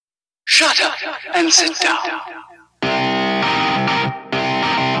Shut up and sit down.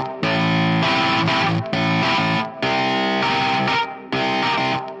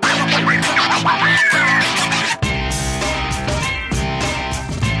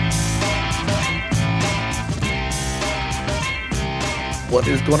 What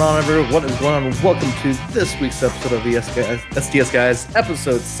is going on, everyone? What is going on? Welcome to this week's episode of the STS Guys,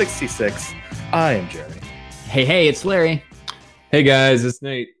 episode 66. I am Jeremy. Hey, it's Larry. Hey, guys, it's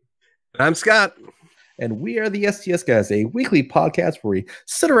Nate. I'm Scott. And we are the STS Guys, a weekly podcast where we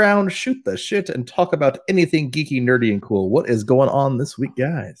sit around, shoot the shit, and talk about anything geeky, nerdy, and cool. What is going on this week,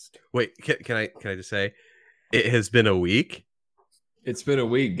 guys? Wait, can I just say, it has been a week? It's been a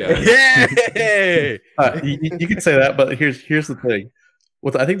week, guys. Yay! You can say that, but here's the thing.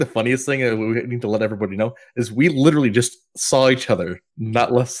 What I think the funniest thing that we need to let everybody know is we literally just saw each other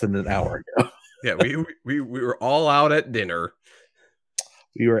not less than an hour ago. Yeah, we were all out at dinner.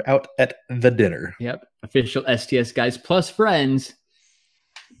 We were out at the dinner. Yep. Official STS Guys plus friends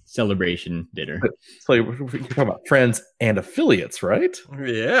celebration dinner. So you're talking about friends and affiliates, right?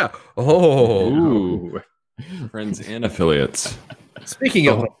 Yeah. Oh. Ooh. Friends and affiliates. Speaking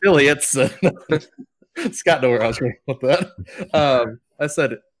of affiliates, Scott knew where I was going with that. I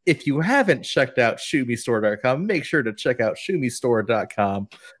said, if you haven't checked out ShoeMeStore.com, make sure to check out ShoeMeStore.com.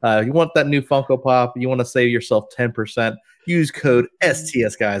 You want that new Funko Pop, you want to save yourself 10%, use code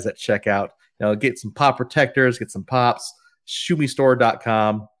STSGuys at checkout. Get some pop protectors, get some pops,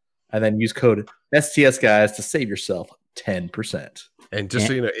 ShoeMeStore.com, and then use code STSGuys to save yourself 10%. And just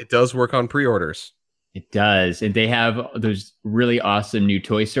so you know, it does work on pre-orders. It does. And they have those really awesome new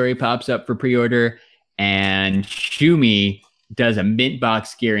Toy Story pops up for pre-order. And Shoe does a mint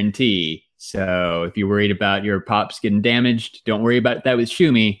box guarantee. So if you're worried about your pops getting damaged, don't worry about that with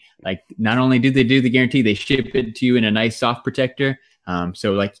Shoe. Like, not only do they do the guarantee, they ship it to you in a nice soft protector.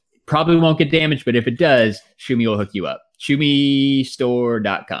 So like, probably won't get damaged, but if it does, Shoe will hook you up.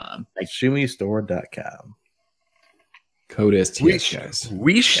 ShoeMeStore.com. Like ShoeMeStore.com. Code STS, guys.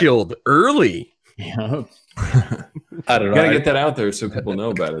 We shield early. Yep. I don't know. Gotta get that out there so people know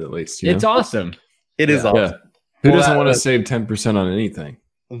about it at least. It's awesome. It is awesome. Yeah. Who doesn't want to save 10% on anything?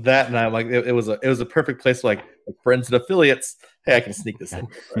 That and I'm like, it was a perfect place, like friends and affiliates. Hey, I can sneak this in.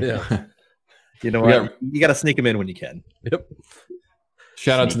 Yeah. You know what? You got to sneak them in when you can. Yep.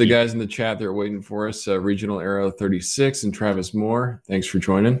 Shout out to the guys in the chat that are waiting for us. Regional Arrow 36 and Travis Moore. Thanks for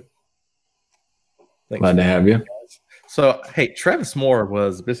joining. Glad to have you. So, hey, Travis Moore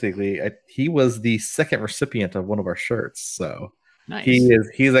was basically he was the second recipient of one of our shirts. So Nice.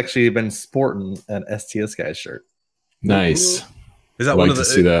 he's actually been sporting an STS Guys shirt. Nice. Is that I'd one like of the? to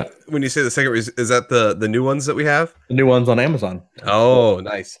see that. When you say the second, is that the new ones that we have? The new ones on Amazon. Oh,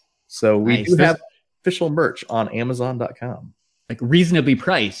 nice. So we Nice. do have official merch on Amazon.com. Like reasonably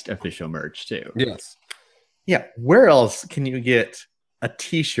priced official merch too. Yes. Yeah. Where else can you get a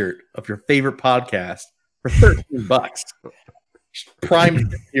T-shirt of your favorite podcast for $13? Primed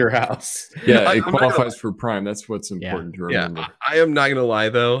to your house. Yeah, I'm it not qualifies for Prime. That's what's important to remember. Yeah, I am not gonna lie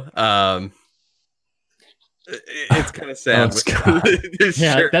though. It's kind of sad.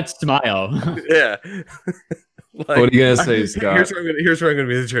 That smile. Yeah. What are you gonna say, Scott? Here's where I'm gonna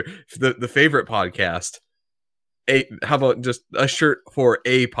be the shirt. The favorite podcast. How about just a shirt for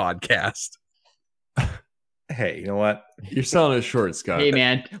a podcast? Hey, you know what? You're selling it short, Scott. Hey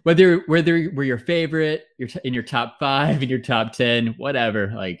man, whether we're your favorite, you're in your top 5, in your top 10,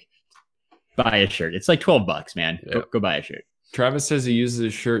 whatever, like buy a shirt. It's like $12, man. Yeah. Go buy a shirt. Travis says he uses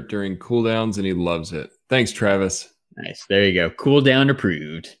his shirt during cooldowns and he loves it. Thanks, Travis. Nice. There you go. Cool down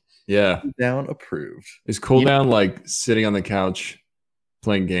approved. Yeah. Down approved. Is cooldown like sitting on the couch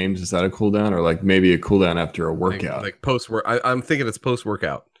playing games? Is that a cooldown, or like maybe a cooldown after a workout? Like post work. I'm thinking it's post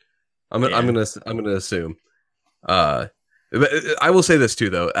workout. I'm gonna assume. But I will say this too,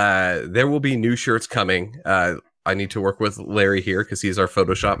 though. There will be new shirts coming. I need to work with Larry here because he's our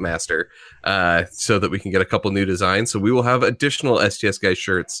Photoshop master, so that we can get a couple new designs. So we will have additional STS Guys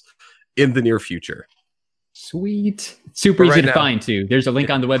shirts in the near future. Sweet. Super easy right to now- find too. There's a link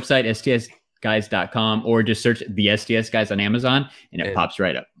on the website, stsguys.com, or just search the STS Guys on Amazon and it pops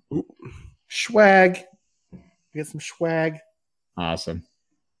right up. Swag. Get some swag. Awesome.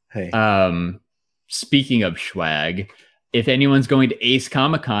 Hey. Speaking of swag, if anyone's going to Ace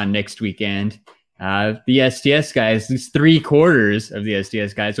Comic-Con next weekend, the STS Guys, these 3/4 of the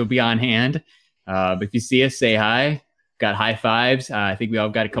STS Guys will be on hand. But if you see us, say hi. Got high fives. I think we all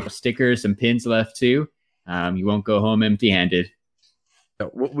got a couple stickers, some pins left too. You won't go home empty-handed.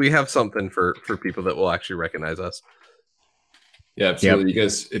 We have something for people that will actually recognize us. Yeah, absolutely. Yep. You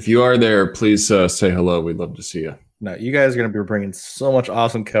guys, if you are there, please say hello. We'd love to see you. No, you guys are going to be bringing so much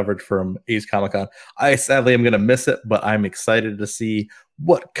awesome coverage from Ace Comic Con. I sadly am going to miss it, but I'm excited to see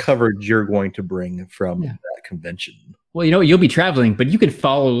what coverage you're going to bring from that convention. Well, you'll be traveling, but you can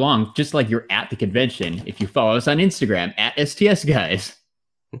follow along just like you're at the convention if you follow us on Instagram at STS Guys.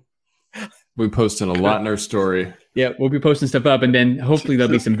 We posted a lot in our story. Yeah, we'll be posting stuff up, and then hopefully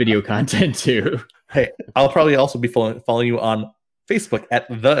there'll be some video content too. Hey, I'll probably also be following you on Facebook at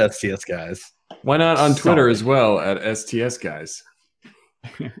the STS Guys. Why not on Twitter as well at STS Guys?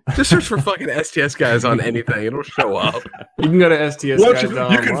 Just search for fucking STS Guys on anything. It'll show up. You can go to STS Guys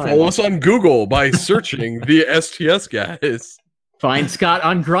online. You can follow us on Google by searching the STS Guys. Find Scott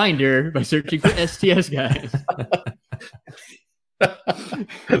on Grindr by searching for STS Guys.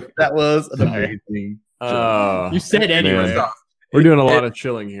 That was amazing. You said anyway. We're doing a lot of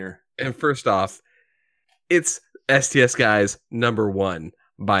chilling here. And first off, it's STS Guys #1.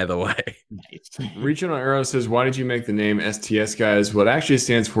 By the way, Nice. Regional Arrow says, why did you make the name STS Guys? Well, it actually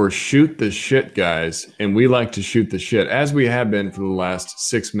stands for Shoot the Shit Guys, and we like to shoot the shit, as we have been for the last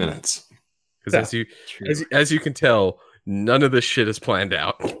 6 minutes. Because as you can tell, none of this shit is planned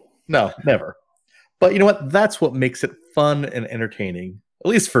out. No, never. But you know what? That's what makes it fun and entertaining,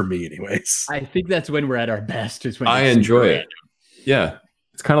 at least for me anyways. I think that's when we're at our best. Is when I it's enjoy super it. Yeah.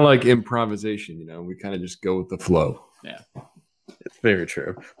 It's kind of like improvisation, we kind of just go with the flow. Yeah. It's very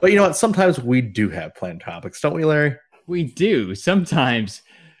true. But you know what? Sometimes we do have planned topics, don't we, Larry? We do. Sometimes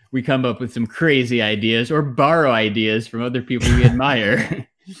we come up with some crazy ideas or borrow ideas from other people we admire.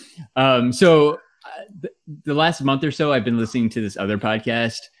 The last month or so, I've been listening to this other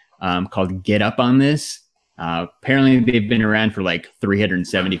podcast called Get Up on This. Apparently, they've been around for like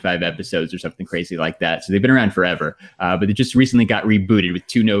 375 episodes or something crazy like that. So they've been around forever. But they just recently got rebooted with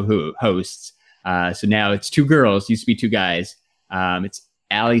 2 hosts. So now it's 2 girls, used to be 2 guys. It's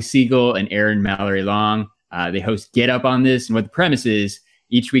Allie Siegel and Aaron Mallory Long. They host Get Up on This. And what the premise is,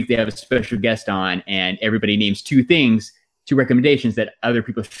 each week they have a special guest on, and everybody names 2 things, 2 recommendations that other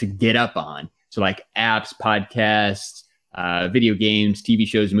people should get up on. So like apps, podcasts, video games, TV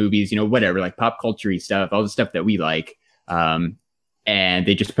shows, movies, whatever, like pop culture-y stuff, all the stuff that we like. And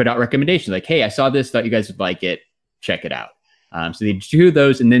they just put out recommendations like, hey, I saw this, thought you guys would like it. Check it out. So they do 2 of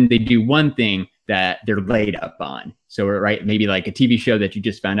those, and then they do one thing that they're laid up on. So, right, maybe like a TV show that you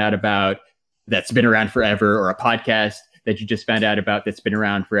just found out about that's been around forever, or a podcast that you just found out about that's been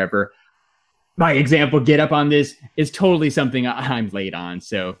around forever. My example, Get Up on This, is totally something I'm late on.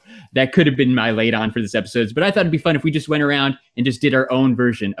 So that could have been my late on for this episode. But I thought it'd be fun if we just went around and just did our own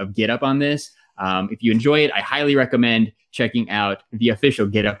version of Get Up on This. If you enjoy it, I highly recommend checking out the official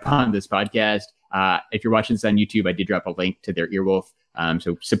Get Up on This podcast. If you're watching this on YouTube, I did drop a link to their Earwolf.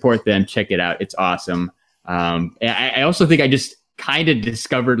 So support them, check it out. It's awesome. I also think I just kind of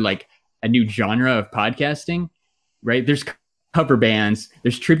discovered like a new genre of podcasting, right? There's cover bands,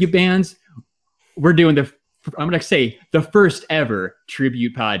 there's tribute bands. We're doing I'm going to say the first ever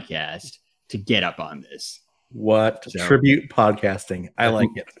tribute podcast to Get Up on This. What? So, tribute podcasting. I like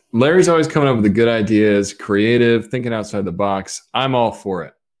it. Larry's always coming up with the good ideas, creative, thinking outside the box. I'm all for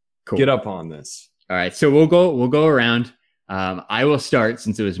it. Cool. Get up on this. All right. So we'll go around. I will start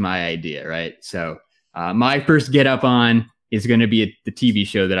since it was my idea, right? So my first Get Up on is going to be the TV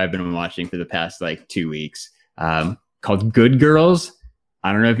show that I've been watching for the past like 2 weeks called Good Girls.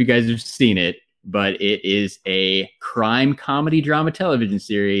 I don't know if you guys have seen it, but it is a crime comedy drama television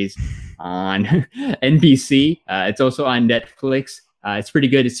series on NBC. It's also on Netflix. It's pretty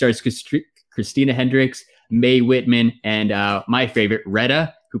good. It stars Christina Hendricks, Mae Whitman, and my favorite,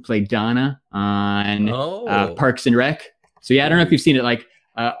 Retta, who played Donna on Parks and Rec. So yeah, I don't know if you've seen it. Like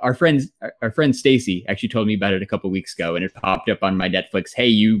our friend Stacy actually told me about it a couple weeks ago, and it popped up on my Netflix. Hey,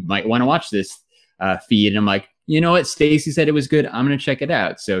 you might want to watch this feed. And I'm like, you know what? Stacy said it was good. I'm going to check it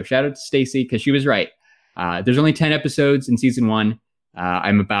out. So shout out to Stacy because she was right. There's only 10 episodes in season 1.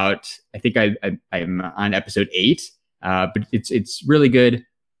 I'm on episode 8, but it's really good.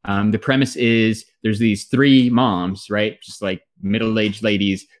 The premise is there's these 3 moms, right? Just like middle-aged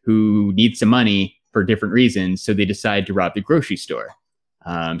ladies who need some money for different reasons. So they decide to rob the grocery store.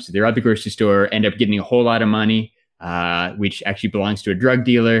 So they rob the grocery store, end up getting a whole lot of money, which actually belongs to a drug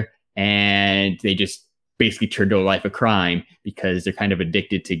dealer. And they just basically turn to a life of crime because they're kind of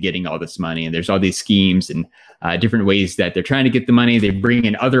addicted to getting all this money. And there's all these schemes and different ways that they're trying to get the money. They bring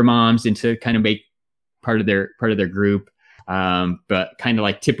in other moms into kind of make part of their group. But kind of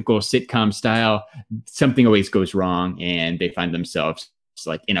like typical sitcom style, something always goes wrong and they find themselves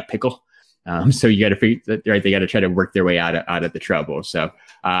like in a pickle. So you got to figure that, right? They got to try to work their way out of the trouble. So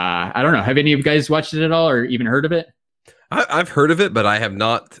I don't know. Have any of you guys watched it at all or even heard of it? I've heard of it, but I have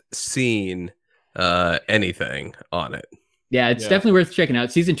not seen anything on it. Yeah, it's definitely worth checking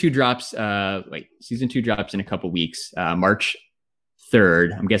out. Season 2 drops. Season 2 drops in a couple weeks. March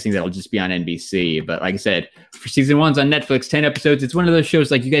 3rd. I'm guessing that'll just be on NBC. But like I said, for season 1's on Netflix, 10 episodes. It's one of those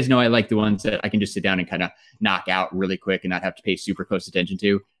shows, like you guys know, I like the ones that I can just sit down and kind of knock out really quick and not have to pay super close attention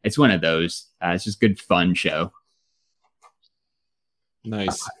to. It's one of those. It's just good, fun show.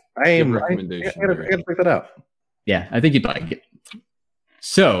 Nice. I gotta check that out. Yeah, I think you'd like it.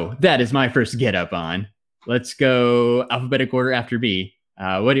 So that is my first get up on. Let's go alphabetic order after B.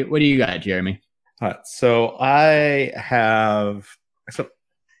 What do you got, Jeremy? All right, so I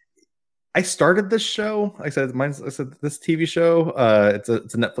started this show. I said this TV show. It's a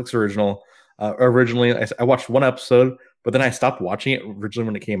Netflix original. Originally, I watched one episode, but then I stopped watching it originally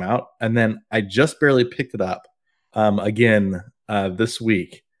when it came out, and then I just barely picked it up again this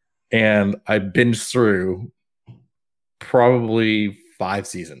week, and I binged through probably 5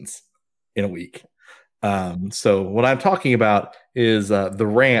 seasons in a week. So what I'm talking about is The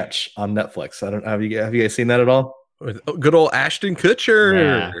Ranch on Netflix. I don't have you guys seen that at all? Good old Ashton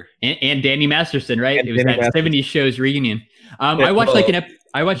Kutcher and Danny Masterson, right? It was that 70s shows reunion. I watched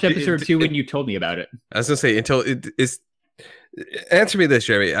I watched episode 2 when you told me about it. I was gonna say until it is. Answer me this,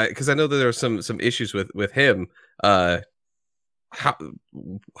 Jeremy, because I know that there are some issues with him. How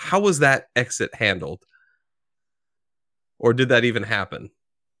was that exit handled, or did that even happen?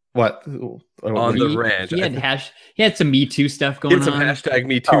 What on the ranch? He had some Me Too stuff going on. Some hashtag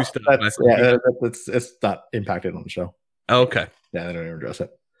Me Too stuff. It's not impacted on the show. Okay. Yeah, they don't even address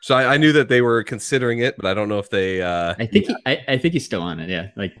it. So I knew that they were considering it, but I don't know if they. I think he's still on it. Yeah,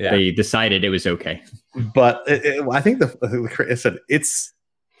 they decided it was okay. But I think it's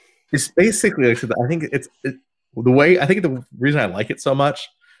basically. I think the reason I like it so much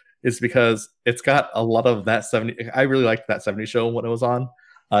is because it's got a lot of that 70. I really liked that 70 show when it was on.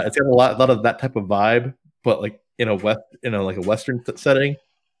 It's got a lot of that type of vibe, but like in a Western setting,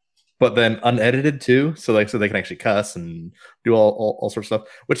 but then unedited too. So they can actually cuss and do all sorts of stuff,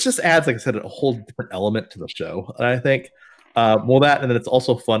 which just adds, like I said, a whole different element to the show. And I think, and then it's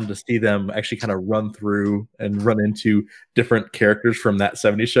also fun to see them actually kind of run through and run into different characters from that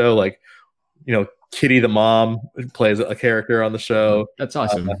 70s show. Like, Kitty the mom plays a character on the show. That's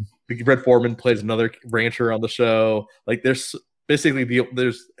awesome. Red Foreman plays another rancher on the show. Like there's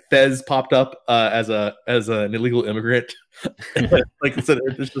there's Fez popped up as an illegal immigrant. Like I said,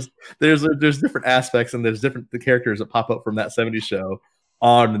 there's different aspects and there's the characters that pop up from that 70s show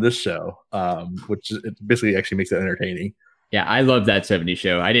on this show, which it basically actually makes it entertaining. Yeah, I love that 70s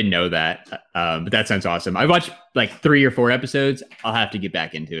show. I didn't know that, but that sounds awesome. I watched like 3 or 4 episodes. I'll have to get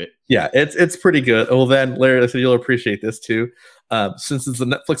back into it. Yeah, it's pretty good. Well, then, Larry, I said you'll appreciate this too. Since it's a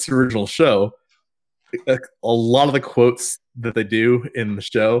Netflix original show, a lot of the quotes that they do in the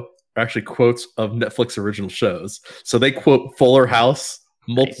show are actually quotes of Netflix original shows. So they quote Fuller House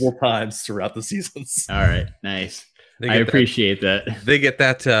multiple times throughout the seasons. All right, nice. I appreciate that. They get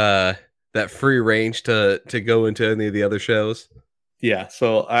that free range to go into any of the other shows. Yeah,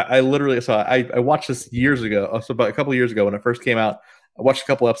 so I watched this years ago. So about a couple of years ago when it first came out, I watched a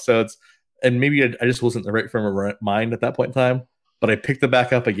couple episodes, and maybe I just wasn't the right frame of mind at that point in time. But I picked it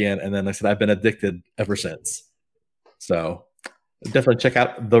back up again, and then I said I've been addicted ever since. So definitely check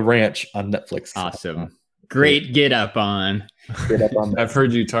out The Ranch on Netflix. Awesome. Great get up on. I've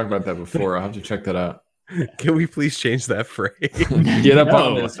heard you talk about that before. I'll have to check that out. Can we please change that phrase? Get up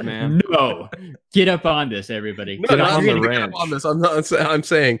on this, man. No. Get up on this, everybody. No, get on the ranch. On this. I'm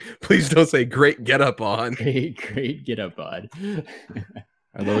saying, please don't say great get up on. Great get up on.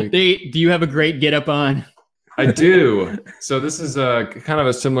 Do you have a great get up on? I do. So this is kind of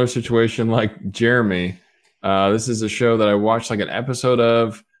a similar situation like Jeremy. This is a show that I watched like an episode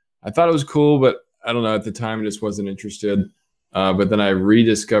of. I thought it was cool, but I don't know. At the time, I just wasn't interested. But then I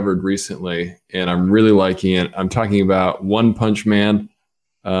rediscovered recently, and I'm really liking it. I'm talking about One Punch Man.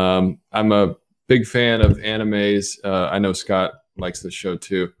 I'm a big fan of animes. I know Scott likes this show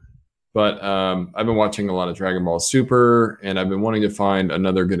too. But I've been watching a lot of Dragon Ball Super, and I've been wanting to find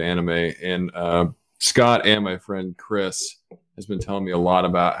another good anime. And Scott and my friend Chris has been telling me a lot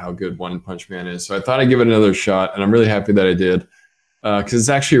about how good One Punch Man is. So I thought I'd give it another shot, and I'm really happy that I did because it's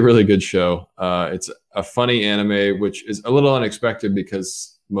actually a really good show. It's a funny anime, which is a little unexpected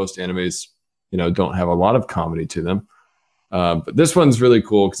because most animes, don't have a lot of comedy to them. But this one's really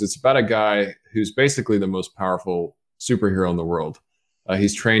cool because it's about a guy who's basically the most powerful superhero in the world.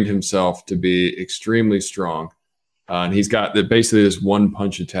 He's trained himself to be extremely strong, and he's got basically this one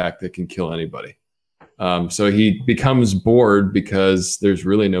punch attack that can kill anybody. So he becomes bored because there's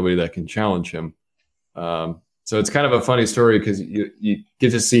really nobody that can challenge him. So So it's kind of a funny story because you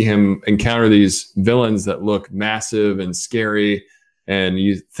get to see him encounter these villains that look massive and scary, and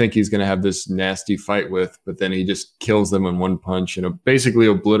you think he's going to have this nasty fight with, but then he just kills them in one punch and basically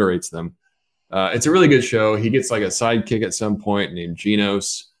obliterates them. It's a really good show. He gets like a sidekick at some point named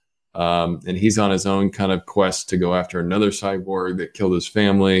Genos, and he's on his own kind of quest to go after another cyborg that killed his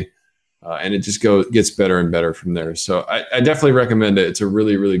family, and it just gets better and better from there. So I definitely recommend it. It's a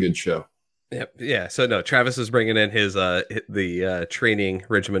really, really good show. Yep. Yeah. So no, Travis is bringing in his the training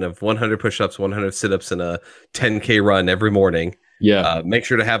regimen of 100 push-ups, 100 sit-ups, and a 10K run every morning. Yeah. Make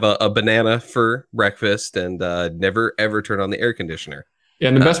sure to have a banana for breakfast and never ever turn on the air conditioner. Yeah,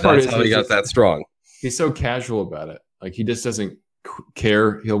 and the best part is how he got that strong. He's so casual about it. Like he just doesn't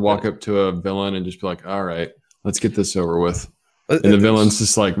care. He'll walk up to a villain and just be like, "All right, let's get this over with." And the villain's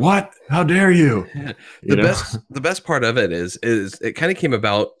just like, "What? How dare you?" The best part of it is it kind of came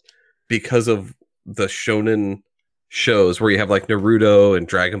about because of the shonen shows where you have like Naruto and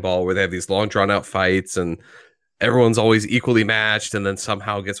Dragon Ball, where they have these long drawn out fights and everyone's always equally matched and then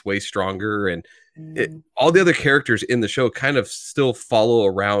somehow gets way stronger. And all the other characters in the show kind of still follow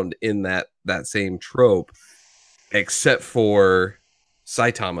around in that same trope, except for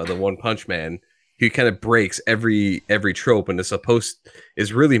Saitama, the One Punch Man. He kind of breaks every trope and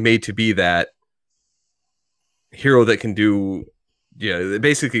is really made to be that hero that can do, it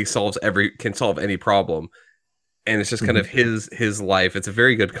basically can solve any problem. And it's just kind of his life. It's a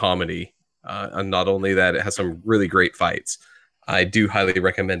very good comedy. And not only that, it has some really great fights. I do highly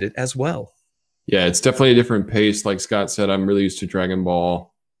recommend it as well. Yeah, it's definitely a different pace. Like Scott said, I'm really used to Dragon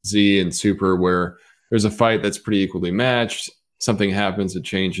Ball Z and Super, where there's a fight that's pretty equally matched. Something happens, it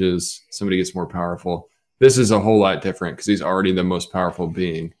changes, somebody gets more powerful. This is a whole lot different because he's already the most powerful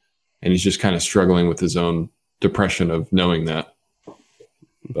being, and he's just kind of struggling with his own depression of knowing that.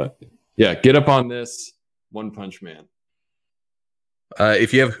 But yeah, get up on this. One Punch Man.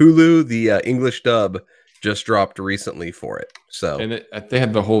 If you have Hulu, the English dub just dropped recently for it. So, and they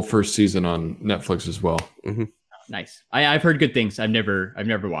had the whole first season on Netflix as well. Mm-hmm. Nice. I've heard good things. I've never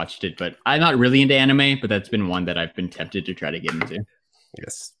watched it, but I'm not really into anime. But that's been one that I've been tempted to try to get into.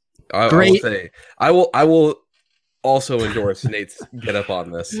 Yes, I will also endorse Nate's get up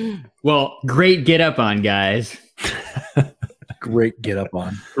on this. Well, great get up on, guys. Great get up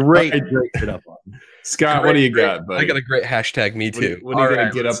on. Great get up on. Scott, what do you got, buddy? I got a great hashtag. Me too. What are you going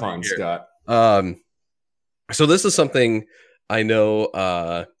to get up on, Scott? So this is something I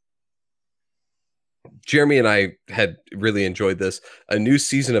know. Jeremy and I had really enjoyed this. A new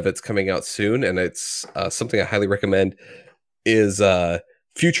season of it's coming out soon, and it's something I highly recommend. Is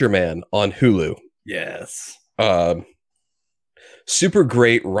Future Man on Hulu? Yes. Super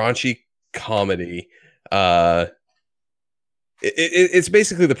great raunchy comedy. It's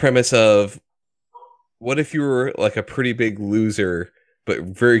basically the premise of, what if you were like a pretty big loser but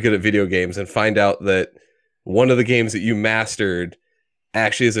very good at video games, and find out that one of the games that you mastered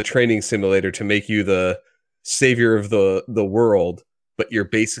actually is a training simulator to make you the savior of the world, but you're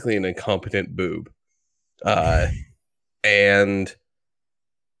basically an incompetent boob. And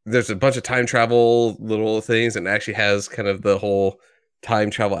there's a bunch of time travel little things, and actually has kind of the whole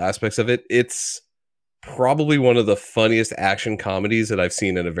time travel aspects of it. It's probably one of the funniest action comedies that I've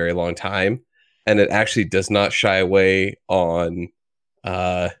seen in a very long time. And it actually does not shy away on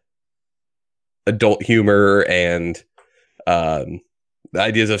adult humor and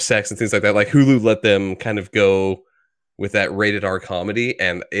ideas of sex and things like that. Like Hulu let them kind of go with that rated R comedy,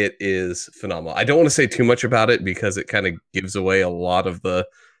 and it is phenomenal. I don't want to say too much about it because it kind of gives away a lot of the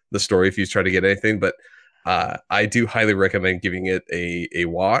story if you try to get anything, but I do highly recommend giving it a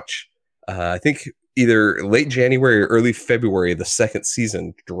watch. I think either late January or early February, the second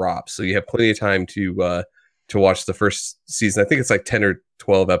season drops. So you have plenty of time to watch the first season. I think it's like 10 or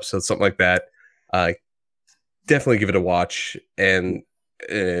 12 episodes, something like that. Definitely give it a watch and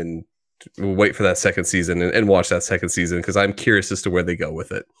wait for that second season and watch that second season, because I'm curious as to where they go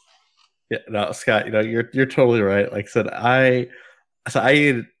with it. Yeah, no, Scott, you're totally right. Like I said, I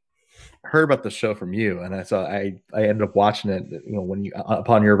heard about the show from you, and I ended up watching it, when you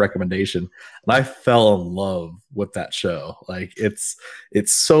upon your recommendation, and I fell in love with that show. Like it's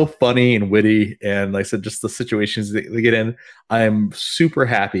so funny and witty, and like I said, just the situations they get in. I'm super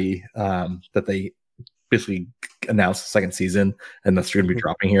happy that they basically announced the second season, and that's going to be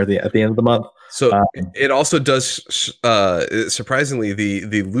dropping here at the end of the month. So it also does surprisingly,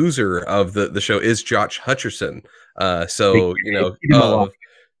 the loser of the show is Josh Hutcherson.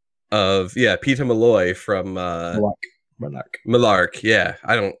 Peter Malloy from Malark. Yeah,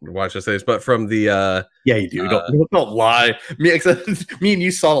 I don't watch those things, but from the yeah, you do. Don't lie. Me and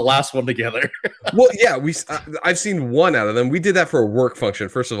you saw the last one together. well, yeah, I've seen one out of them. We did that for a work function.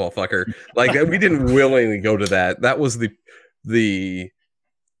 First of all, fucker, like we didn't willingly go to that. That was the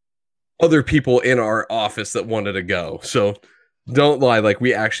other people in our office that wanted to go. So don't lie. Like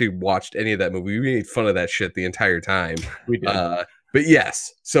we actually watched any of that movie. We made fun of that shit the entire time. We did. But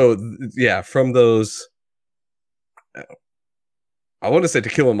yes, so yeah, from those. I want to say To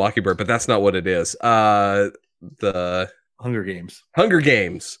Kill a Mockingbird, but that's not what it is. The Hunger Games.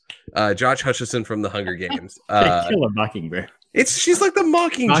 Josh Hutcherson from the Hunger Games. Kill a Mockingbird. She's like the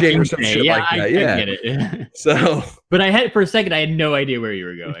Mockingjay or some shit like that. Yeah, I get it. So, but for a second, I had no idea where you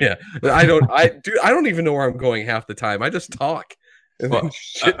were going. Yeah, I don't even know where I'm going half the time. I just talk. Well,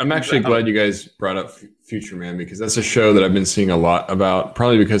 I'm actually glad you guys brought up Future Man, because that's a show that I've been seeing a lot about.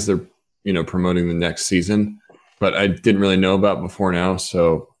 Probably because they're promoting the next season, but I didn't really know about before now.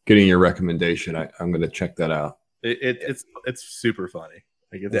 So getting your recommendation, I'm going to check that out. It's super funny.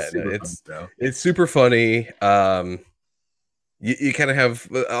 Like it's super funny. You kind of have.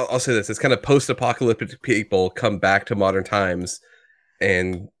 I'll say this: it's kind of post-apocalyptic people come back to modern times,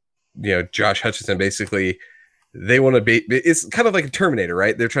 and Josh Hutcherson basically. They want to be. It's kind of like a Terminator,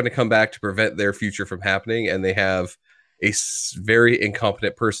 right? They're trying to come back to prevent their future from happening, and they have a very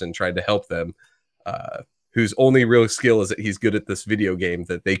incompetent person trying to help them, whose only real skill is that he's good at this video game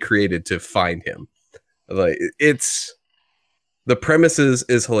that they created to find him. Like the premise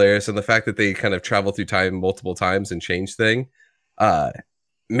is hilarious, and the fact that they kind of travel through time multiple times and change thing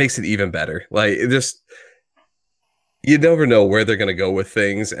makes it even better. Like you never know where they're going to go with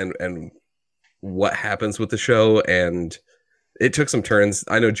things, and what happens with the show, and it took some turns.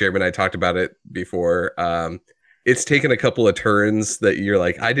 I know Jeremy and I talked about it before. It's taken a couple of turns that you're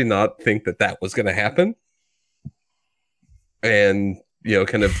like, I did not think that was going to happen, and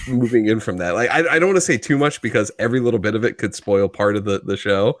kind of moving in from that. Like I don't want to say too much because every little bit of it could spoil part of the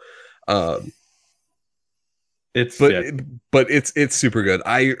show. But it's super good.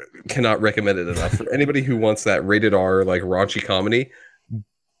 I cannot recommend it enough for anybody who wants that rated R like raunchy comedy.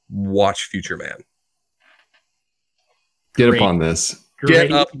 Watch Future Man. Get up on this. Get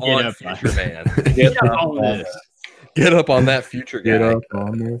up on Future Man. Get up on that future guy. Get up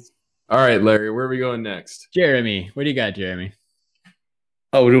on this. All right, Larry, where are we going next? Jeremy, what do you got, Jeremy?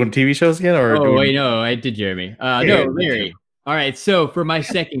 Oh, we're doing TV shows again? No, I did Jeremy. No, Larry. All right, so for my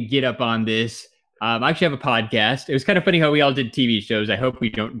second get up on this, I actually have a podcast. It was kind of funny how we all did TV shows. I hope we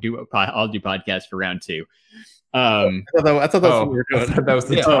don't I'll do podcasts for round 2. I thought that's what we were doing. That was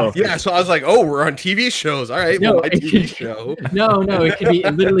the top. Yeah, so I was like, "Oh, we're on TV shows. All right, no, my TV show." No, it could be.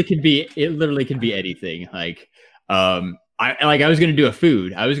 It literally could be anything. Like, I was gonna do a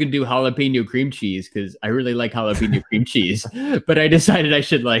food. I was gonna do jalapeno cream cheese because I really like jalapeno cream cheese. But I decided I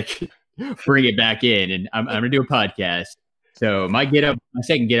should bring it back in, and I'm gonna do a podcast. So my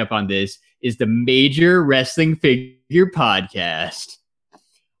second get up on this is the Major Wrestling Figure Podcast.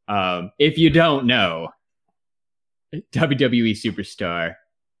 If you don't know, WWE superstar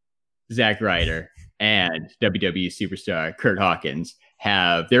Zack Ryder and WWE superstar Kurt Hawkins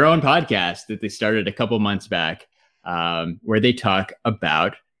have their own podcast that they started a couple months back, where they talk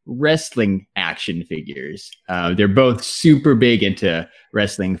about wrestling action figures. They're both super big into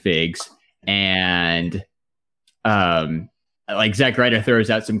wrestling figs, and Zack Ryder throws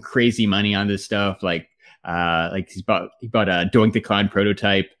out some crazy money on this stuff. He bought a Doink the Clown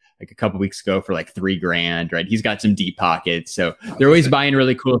prototype a couple weeks ago for $3,000, right? He's got some deep pockets, so they're always buying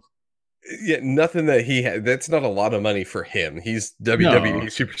really cool. Yeah, nothing that he had. That's not a lot of money for him. He's WWE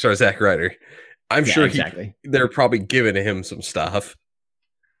superstar Zack Ryder. I'm sure exactly. They're probably giving him some stuff.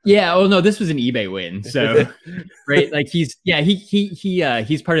 Yeah. Oh no, this was an eBay win. So, right? He's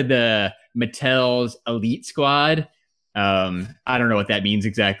part of the Mattel's Elite Squad. I don't know what that means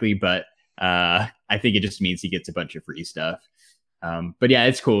exactly, but I think it just means he gets a bunch of free stuff. But yeah,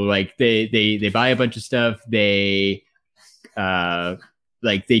 it's cool. They buy a bunch of stuff. They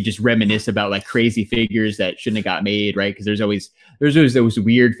they just reminisce about crazy figures that shouldn't have got made, right? Because there's always those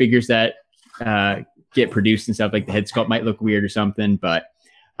weird figures that get produced and stuff. Like the head sculpt might look weird or something. But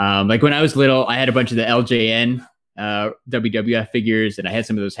when I was little, I had a bunch of the LJN WWF figures, and I had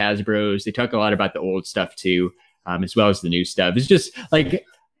some of those Hasbros. They talk a lot about the old stuff too, as well as the new stuff. It's just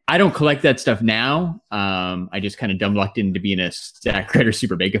I don't collect that stuff now. I just kind of dumb lucked into being a Zack Ryder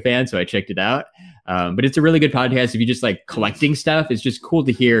super mega fan, so I checked it out. But it's a really good podcast if you just like collecting stuff. It's just cool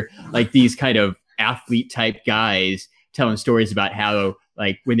to hear these kind of athlete type guys telling stories about how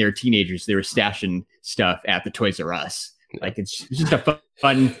when they were teenagers they were stashing stuff at the Toys R Us, Like it's just a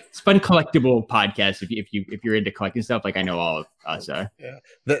fun collectible podcast if you're into collecting stuff. Like I know all of us are. Yeah,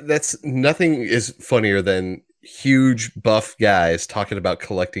 that's nothing is funnier than huge buff guys talking about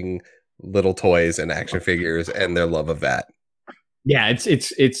collecting little toys and action figures and their love of that. Yeah,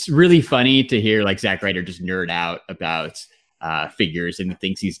 it's really funny to hear like Zack Ryder just nerd out about figures and the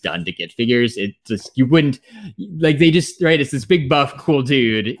things he's done to get figures. It just you wouldn't like they just right. It's this big buff cool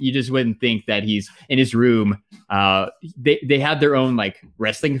dude. You just wouldn't think that he's in his room. They have their own like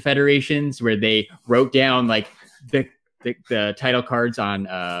wrestling federations where they wrote down like the title cards on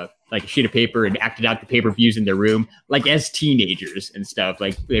like a sheet of paper and acted out the pay-per-views in their room like as teenagers and stuff.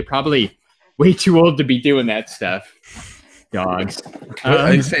 Like they're probably way too old to be doing that stuff. Dogs.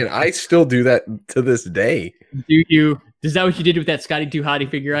 I'm saying I still do that to this day. Do you? Is that what you did with that Scotty 2 Hottie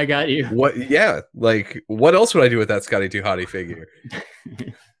figure I got you? What? Yeah. Like, what else would I do with that Scotty 2 Hottie figure?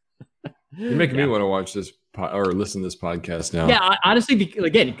 You're making me want to watch this or listen to this podcast now. Yeah, honestly,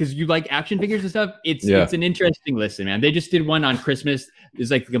 because you like action figures and stuff, it's an interesting listen, man. They just did one on Christmas.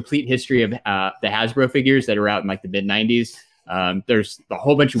 There's like the complete history of the Hasbro figures that are out in like the mid 90s. There's a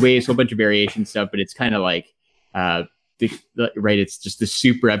whole bunch of waves, a whole bunch of variation stuff, but it's kind of like right. It's just the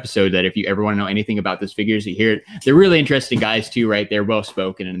super episode that if you ever want to know anything about those figures, you hear it. They're really interesting guys too, right? They're well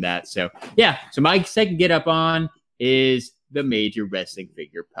spoken in that. So yeah. So my second get up on is the Major Wrestling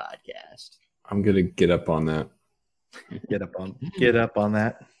Figure Podcast. I'm gonna get up on that. Get up on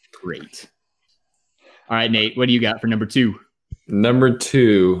that. Great. All right, Nate. What do you got for number 2? Number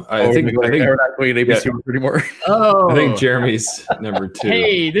 2, I think we're not going ABC anymore. Oh, I think Jeremy's number 2.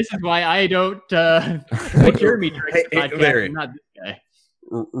 Hey, this is why I don't let Jeremy direct the podcast, Larry. not this guy.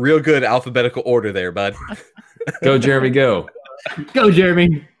 Real good alphabetical order there, bud. Go, Jeremy, go. Go,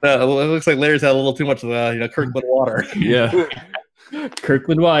 Jeremy. It looks like Larry's had a little too much of Kirkland water. Yeah.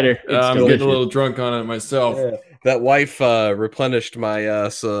 Kirkland water. I'm delicious. getting a little drunk on it myself. Yeah. That wife replenished my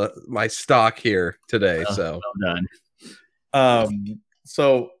my stock here today. So well done.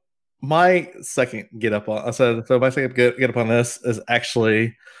 So my second get up on my second get up on this is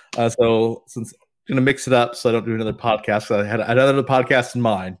actually so since I'm gonna mix it up so I don't do another podcast. I had another podcast in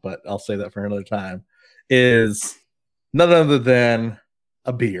mind, but I'll save that for another time. Is none other than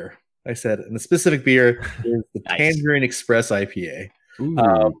a beer. I said, and the specific beer is the Nice. Tangerine Express IPA.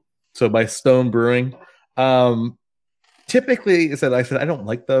 Ooh. So by Stone Brewing. Typically, I said I don't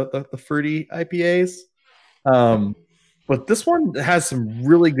like the fruity IPAs. But this one has some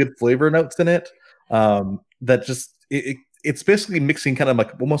really good flavor notes in it. That just it's basically mixing kind of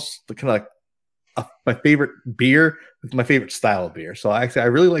like almost kind of like my favorite beer with my favorite style of beer. So I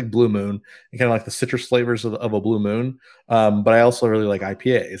really like Blue Moon and kind of like the citrus flavors of a Blue Moon. But I also really like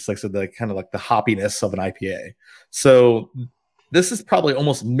IPAs. Like so the kind of like the hoppiness of an IPA. So this is probably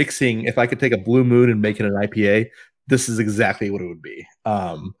almost mixing. If I could take a Blue Moon and make it an IPA, this is exactly what it would be.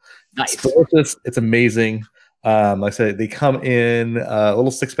 Nice. It's delicious. It's amazing. Like I said, they come in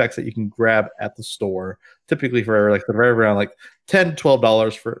little 6-packs that you can grab at the store, typically for like right around like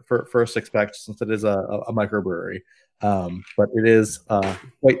 $10-12 for a 6-pack, since it is a microbrewery. But it is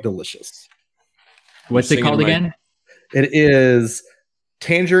quite delicious. What's it called again? It is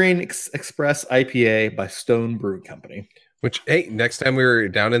Tangerine Express IPA by Stone Brew Company. which hey, next time we were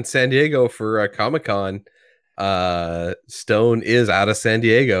down in San Diego for Comic-Con, Stone is out of San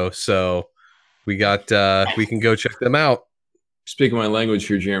Diego, so we can go check them out. Speaking my language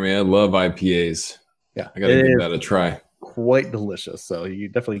here, Jeremy, I love IPAs. Yeah, I gotta give that a try. Quite delicious, so you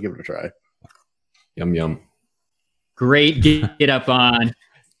definitely give it a try. Yum yum. Great get up on.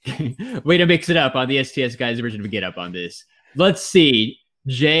 Way to mix it up on the STS guys version of Get Up on this. Let's see.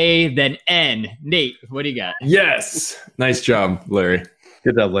 J, then N. Nate, what do you got? Yes. Nice job, Larry.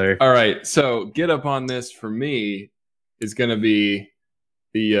 Good job, Larry. All right. So Get Up on this for me is going to be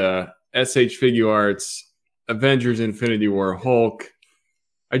the SH Figure Arts Avengers Infinity War Hulk.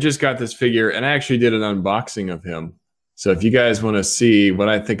 I just got this figure and I actually did an unboxing of him. So if you guys want to see what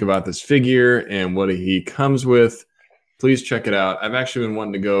I think about this figure and what he comes with, please check it out. I've actually been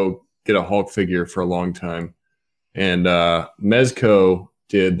wanting to go get a Hulk figure for a long time. And Mezco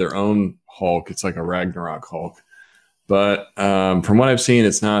did their own Hulk. It's like a Ragnarok Hulk. But from what I've seen,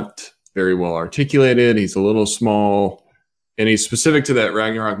 it's not very well articulated. He's a little small. And he's specific to that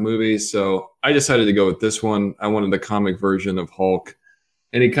Ragnarok movie. So I decided to go with this one. I wanted the comic version of Hulk.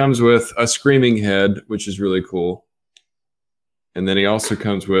 And he comes with a screaming head, which is really cool. And then he also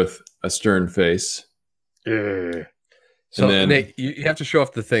comes with a stern face. So then, Nick, you have to show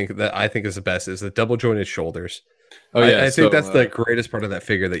off the thing that I think is the best, is the double jointed shoulders. Oh yeah, I think that's the greatest part of that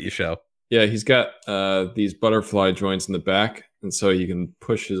figure that you show. Yeah, he's got these butterfly joints in the back, and so you can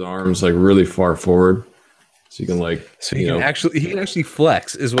push his arms like really far forward. So you can like, So he can actually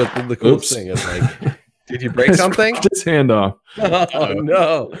flex is what the coolest thing is. Like, did you break something? His hand off. Oh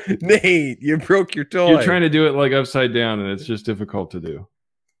no, Nate, you broke your toy. You're trying to do it like upside down, and it's just difficult to do.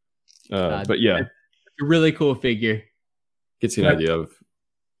 But yeah, it's a really cool figure. Gets you an idea of.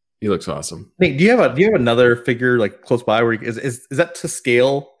 He looks awesome. Nate, do you have another figure like close by where is that to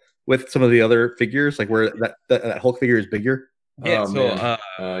scale with some of the other figures, like where that Hulk figure is bigger? Yeah.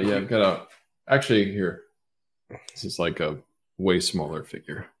 I've got actually here. This is like a way smaller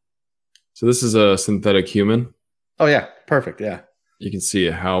figure. So this is a synthetic human. Oh yeah, perfect. Yeah, you can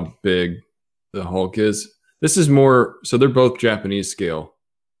see how big the Hulk is. This is more. So they're both Japanese scale.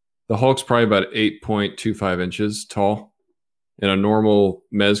 The Hulk's probably about 8.25 inches tall. And a normal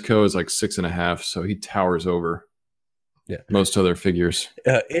Mezco is like 6.5, so he towers over most other figures.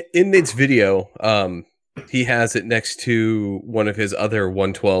 In Nate's video, he has it next to one of his other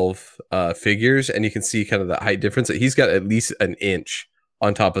 112 figures, and you can see kind of the height difference. He's got at least an inch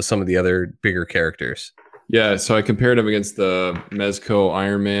on top of some of the other bigger characters. Yeah, so I compared him against the Mezco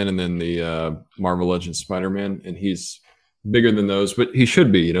Iron Man and then the Marvel Legends Spider-Man, and he's bigger than those, but he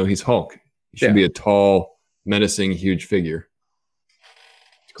should be. He's Hulk. He should be a tall, menacing, huge figure.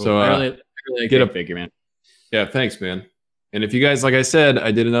 Cool. So I really get a figure, man. Yeah, thanks, man. And if you guys, like I said,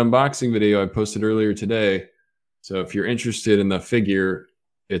 I did an unboxing video I posted earlier today. So if you're interested in the figure,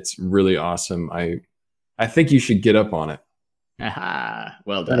 it's really awesome. I think you should get up on it. Aha,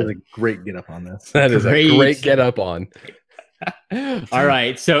 well done. That is a great get up on this. That is a great get up on. All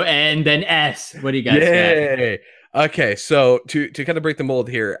right. So and then S. What do you guys Yay. Got? Okay, so to kind of break the mold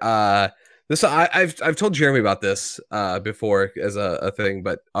here, this I've told Jeremy about this before as a thing,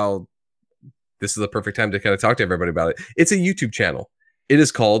 but this is the perfect time to kind of talk to everybody about it. It's a YouTube channel. It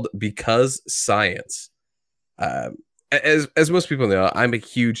is called Because Science. As most people know, I'm a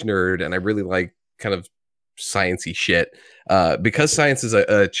huge nerd and I really like kind of sciencey shit. Because Science is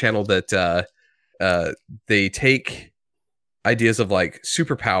a channel that they take ideas of like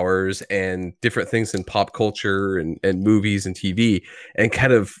superpowers and different things in pop culture and movies and TV and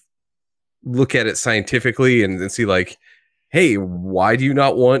kind of look at it scientifically and see like, hey, why do you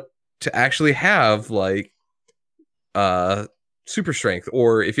not want to actually have like super strength?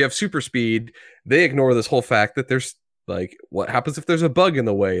 Or if you have super speed, they ignore this whole fact that there's like, what happens if there's a bug in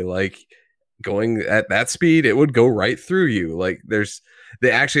the way? Like going at that speed, it would go right through you. Like they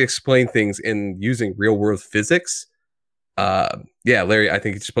actually explain things in using real world physics. Yeah, Larry, I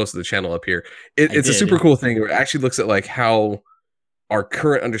think you just posted the channel up here. It's a super cool thing. It actually looks at like how our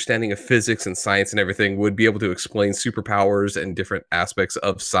current understanding of physics and science and everything would be able to explain superpowers and different aspects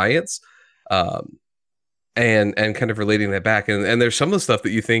of science, and kind of relating that back. And there's some of the stuff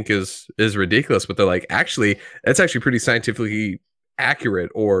that you think is ridiculous, but they're like, actually, that's actually pretty scientifically accurate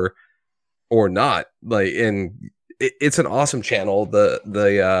or not. Like, and it's an awesome channel.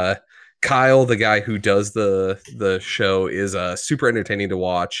 The Kyle, the guy who does the show, is super entertaining to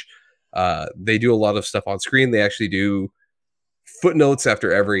watch. They do a lot of stuff on screen. They actually do footnotes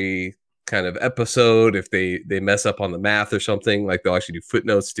after every kind of episode. If they mess up on the math or something, like they'll actually do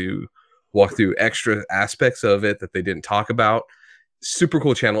footnotes to walk through extra aspects of it that they didn't talk about. Super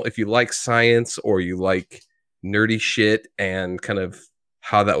cool channel. If you like science or you like nerdy shit and kind of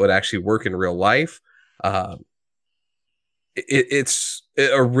how that would actually work in real life, it's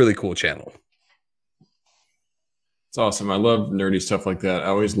a really cool channel. It's awesome. I love nerdy stuff like that. I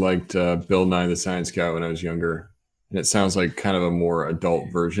always liked Bill Nye the Science Guy when I was younger. And it sounds like kind of a more adult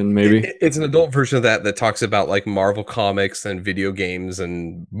version, maybe. It's an adult version of that talks about like Marvel comics and video games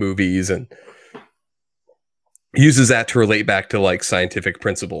and movies and uses that to relate back to like scientific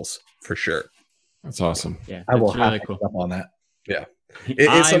principles for sure. That's awesome. Yeah, I will really have cool. up on that. Yeah,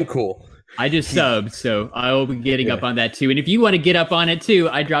 it's something cool. I just subbed, so I will be getting up on that too. And if you want to get up on it too,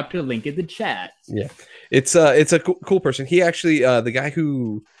 I dropped a link in the chat. Yeah, it's a cool person. He actually, the guy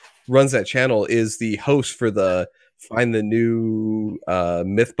who runs that channel is the host for the Find the New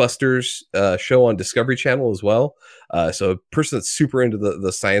Mythbusters show on Discovery Channel as well. So a person that's super into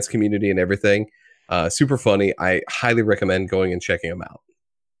the science community and everything. Super funny. I highly recommend going and checking him out.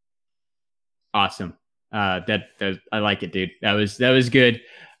 Awesome. That I like it, dude. That was good.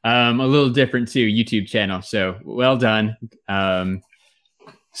 A little different too, YouTube channel. So well done.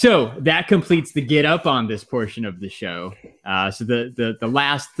 So that completes the get up on this portion of the show. So the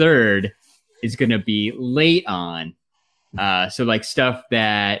last third is going to be late on. So like stuff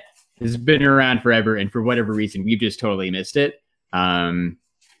that has been around forever and for whatever reason, we've just totally missed it.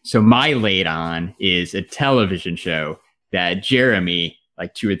 So my late on is a television show that Jeremy,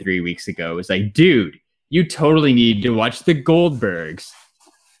 like 2 or 3 weeks ago, was like, dude, you totally need to watch the Goldbergs.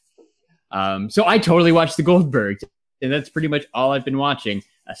 So I totally watched the Goldbergs, and that's pretty much all I've been watching,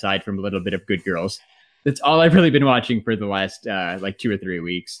 aside from a little bit of Good Girls. That's all I've really been watching for the last like 2 or 3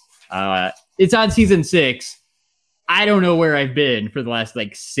 weeks. It's on season 6. I don't know where I've been for the last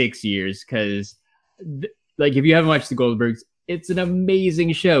like 6 years, because like if you haven't watched the Goldbergs, it's an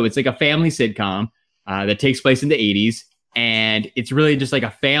amazing show. It's like a family sitcom that takes place in the 80s, and it's really just like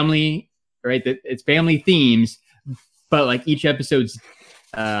a family, right? It's family themes, but like each episode's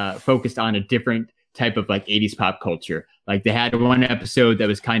focused on a different type of like 80s pop culture. Like they had one episode that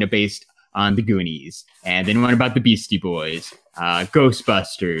was kind of based on the Goonies, and then one about the Beastie Boys,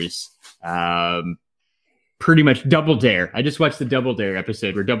 Ghostbusters, pretty much Double Dare. I just watched the Double Dare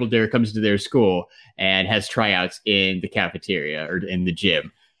episode where Double Dare comes to their school and has tryouts in the cafeteria or in the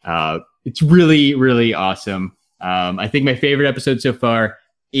gym. It's really, really awesome. I think my favorite episode so far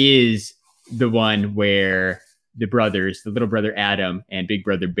is the one where the brothers, the little brother Adam and big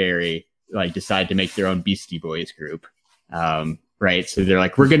brother Barry, like decide to make their own Beastie Boys group. Right. So they're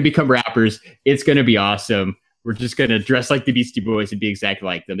like, we're going to become rappers. It's going to be awesome. We're just going to dress like the Beastie Boys and be exactly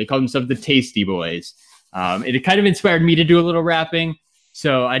like them. They call themselves the Tasty Boys. It kind of inspired me to do a little rapping.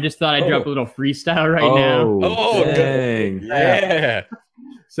 So I just thought I'd drop a little freestyle right now. Oh, dang. good. Yeah.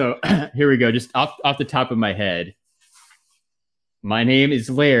 So here we go. Just off the top of my head. My name is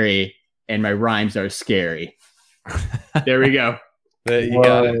Larry and my rhymes are scary. There we go. You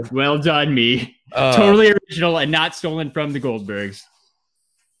got it. Well done, me. Totally original and not stolen from the Goldbergs.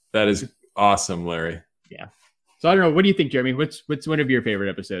 That is awesome, Larry. Yeah. So I don't know. What do you think, Jeremy? What's one of your favorite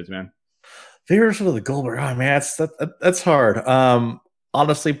episodes, man? Favorites of the Goldberg. Oh man, that's hard.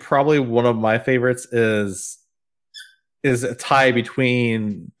 Honestly, probably one of my favorites is a tie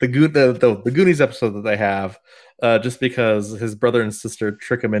between the Goonies episode that they have, just because his brother and sister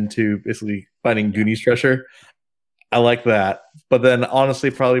trick him into basically finding Goonies treasure. I like that. But then honestly,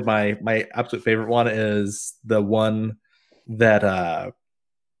 probably my absolute favorite one is the one that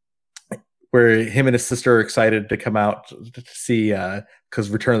where him and his sister are excited to come out to see because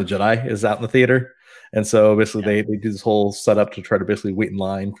Return of the Jedi is out in the theater. And so basically they do this whole setup to try to basically wait in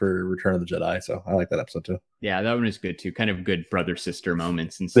line for Return of the Jedi. So I like that episode too. Yeah, that one is good too. Kind of good brother-sister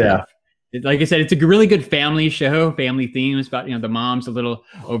moments and stuff. Yeah. Like I said, it's a really good family show, family themes about, the mom's a little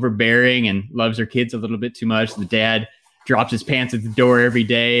overbearing and loves her kids a little bit too much. The dad drops his pants at the door every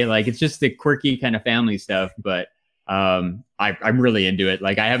day. Like it's just the quirky kind of family stuff. But I'm really into it.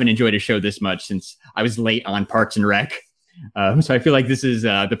 Like I haven't enjoyed a show this much since I was late on Parks and Rec. So I feel like this is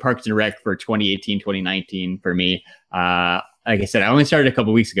the Parks and Rec for 2018, 2019 for me. Like I said, I only started a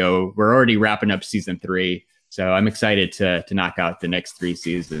couple weeks ago. We're already wrapping up season 3. So I'm excited to knock out the next 3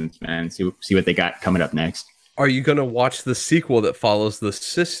 seasons, man. See what they got coming up next. Are you going to watch the sequel that follows the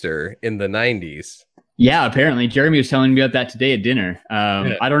sister in the 90s? Yeah, apparently Jeremy was telling me about that today at dinner.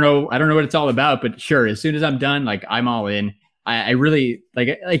 Yeah. I don't know what it's all about, but sure. As soon as I'm done, like I'm all in. I really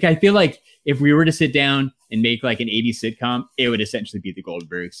like I feel like if we were to sit down and make like an 80s sitcom, it would essentially be the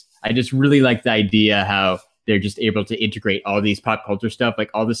Goldbergs. I just really like the idea how they're just able to integrate all these pop culture stuff,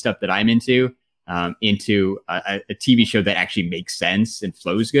 like all the stuff that I'm into a TV show that actually makes sense and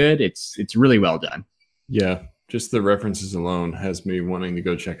flows good. It's really well done. Yeah, just the references alone has me wanting to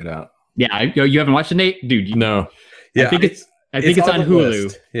go check it out. Yeah, you haven't watched it, Nate? Dude, no. Yeah, I think it's on Hulu.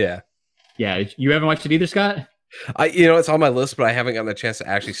 List. Yeah. Yeah, you haven't watched it either, Scott? It's on my list, but I haven't gotten a chance to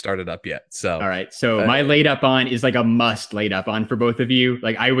actually start it up yet. So all right. So my laid up on is like a must laid up on for both of you.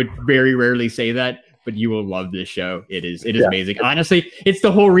 Like I would very rarely say that, but you will love this show. It is amazing. Honestly, it's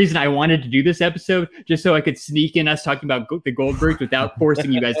the whole reason I wanted to do this episode, just so I could sneak in us talking about the Goldbergs without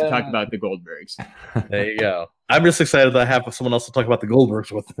forcing you guys to talk about the Goldbergs. There you go. I'm just excited that I have someone else to talk about the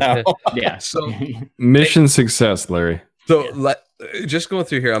Goldbergs with now. Yeah. So mission success, Larry. So just going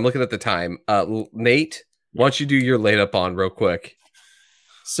through here, I'm looking at the time. Nate, why don't you do your laid up on real quick?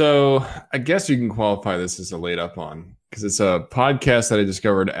 So I guess you can qualify this as a laid up on because it's a podcast that I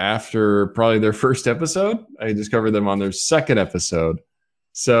discovered after probably their first episode. I discovered them on their second episode.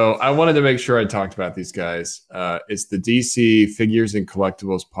 So I wanted to make sure I talked about these guys. It's the DC Figures and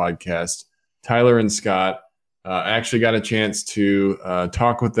Collectibles podcast. Tyler and Scott. I actually got a chance to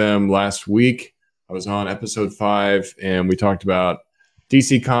talk with them last week. I was on episode 5 and we talked about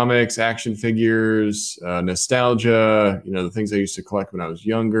DC Comics, action figures, nostalgia, the things I used to collect when I was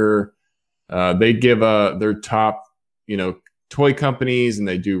younger. They give their top, toy companies, and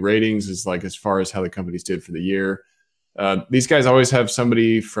they do ratings as far as how the companies did for the year. These guys always have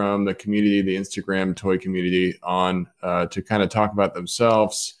somebody from the community, the Instagram toy community, on to kind of talk about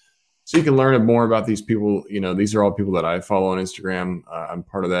themselves. So you can learn more about these people. These are all people that I follow on Instagram. I'm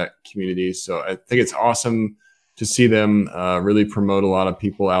part of that community. So I think it's awesome to see them really promote a lot of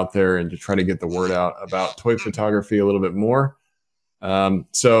people out there and to try to get the word out about toy photography a little bit more.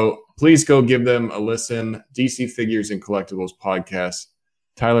 So please go give them a listen. DC Figures and Collectibles podcast.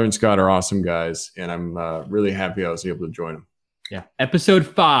 Tyler and Scott are awesome guys, and I'm really happy I was able to join them. Yeah. Episode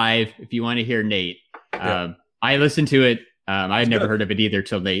 5, if you want to hear Nate. I listened to it. I had never heard of it either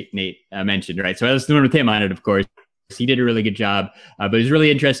till Nate mentioned, right? So I listened to one with him on it, of course. He did a really good job, but it was really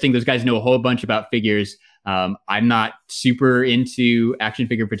interesting. Those guys know a whole bunch about figures. I'm not super into action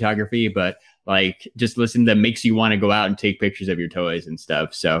figure photography, but like just listening to them makes you want to go out and take pictures of your toys and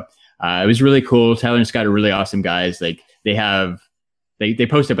stuff. So it was really cool. Tyler and Scott are really awesome guys. Like they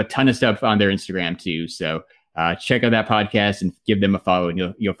post up a ton of stuff on their Instagram too. So check out that podcast and give them a follow,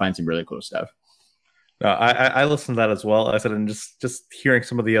 and you'll find some really cool stuff. I listened to that as well. I said, and just hearing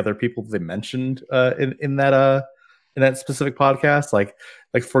some of the other people they mentioned in that specific podcast, like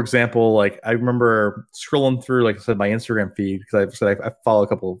for example, like I remember scrolling through, like I said, my Instagram feed, because I follow a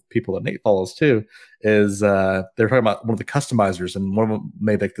couple of people that Nate follows too. Is they're talking about one of the customizers, and one of them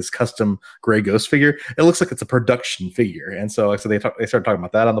made like this custom gray ghost figure. It looks like it's a production figure, and so they started talking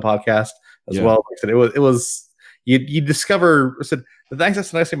about that on the podcast as well. Like I said, it was you discover. I said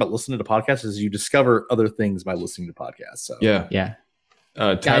that's the nice thing about listening to podcasts is you discover other things by listening to podcasts. So yeah.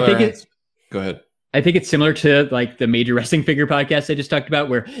 Tyler, go ahead. I think it's similar to like the major wrestling figure podcast I just talked about,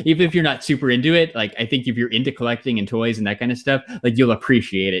 where even if you're not super into it, like I think if you're into collecting and toys and that kind of stuff, like you'll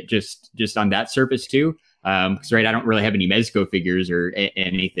appreciate it just on that surface too. Because right, I don't really have any Mezco figures or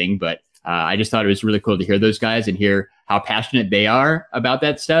anything, but I just thought it was really cool to hear those guys and hear how passionate they are about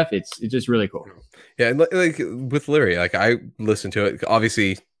that stuff. It's just really cool. Yeah, and like with Larry, like I listened to it.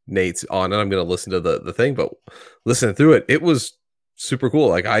 Obviously, Nate's on, and I'm going to listen to the thing, but listening through it, it was super cool.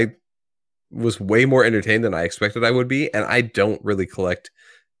 Like I was way more entertained than I expected I would be, and I don't really collect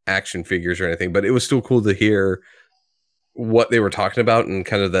action figures or anything, but it was still cool to hear what they were talking about and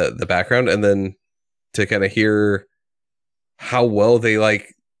kind of the background, and then to kind of hear how well they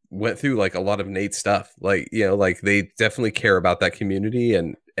like went through like a lot of Nate's stuff. Like, you know, like they definitely care about that community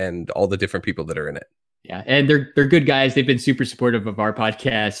and all the different people that are in it. Yeah, and they're good guys. They've been super supportive of our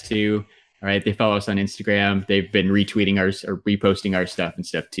podcast too. All right, they follow us on Instagram. They've been retweeting ours or reposting our stuff and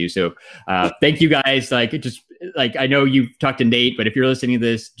stuff too. So thank you guys. Like I know you've talked to Nate, but if you're listening to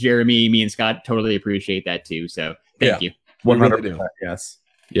this, Jeremy, me, and Scott totally appreciate that too. So thank you. 100%. Yes.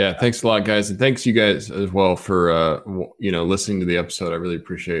 Yeah, thanks a lot, guys, and thanks you guys as well for listening to the episode. I really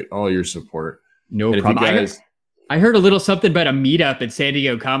appreciate all your support. No problem. I heard a little something about a meetup at San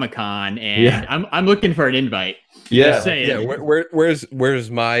Diego Comic-Con, and I'm looking for an invite. Yeah,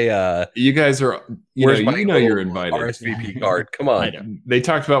 Where's my? You guys are. You're invited. RSVP card. Come on. They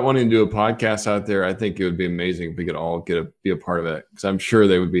talked about wanting to do a podcast out there. I think it would be amazing if we could all be a part of it, because I'm sure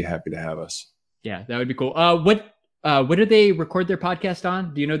they would be happy to have us. Yeah, that would be cool. What do they record their podcast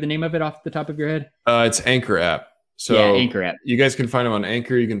on? Do you know the name of it off the top of your head? It's Anchor app. So Anchor app. You guys can find them on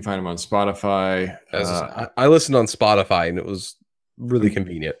Anchor. You can find them on Spotify. I listened on Spotify, and it was really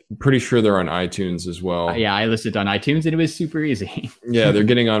convenient. I'm pretty sure they're on iTunes as well. I listened on iTunes, and it was super easy. Yeah, they're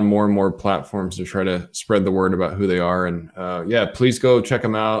getting on more and more platforms to try to spread the word about who they are. And please go check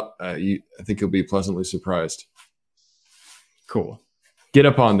them out. I think you'll be pleasantly surprised. Cool. Get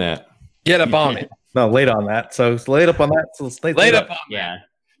up on that. Get up on it. No, late on that. So it's late up on that. So it's late up on that.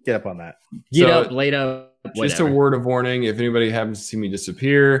 Get up on that. Get up, late up. Whatever. Just a word of warning: if anybody happens to see me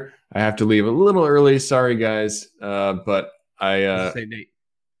disappear, I have to leave a little early. Sorry, guys, but I say Nate,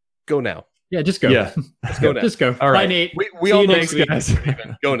 go now. Yeah, just go. Yeah, let's go now. Just go. All right, bye, Nate. We all know next week. Guys.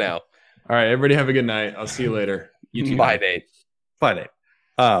 Go now. All right, everybody, have a good night. I'll see you later. You too. Bye, Nate. Bye, Nate.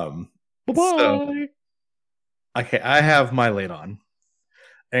 Bye. So, okay, I have my late on,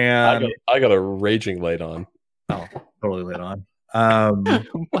 and I got a raging late on. Oh, totally late on.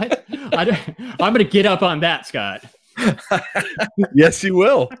 What? I'm going to get up on that, Scott. Yes, you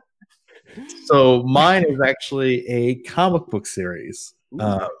will. So mine is actually a comic book series.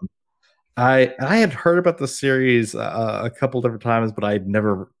 I had heard about the series a couple different times, but I'd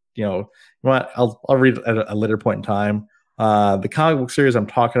never, I'll read it at a later point in time. The comic book series I'm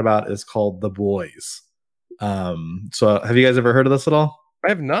talking about is called The Boys. So have you guys ever heard of this at all? I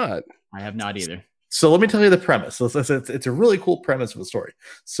have not. I have not either. So let me tell you the premise. So it's a really cool premise of the story.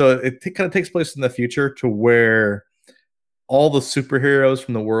 So it kind of takes place in the future to where all the superheroes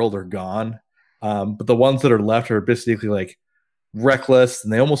from the world are gone, but the ones that are left are basically like reckless,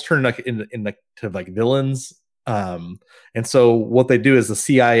 and they almost turn into like villains. And so what they do is the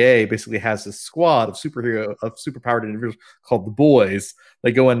CIA basically has this squad of superpowered individuals called the Boys.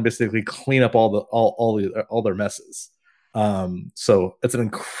 They go in and basically clean up all their messes. So it's an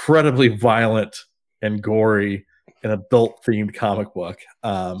incredibly violent and gory and adult themed comic book.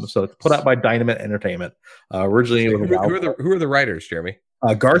 So it's put out by Dynamite Entertainment. Originally, it was who are the writers, Jeremy?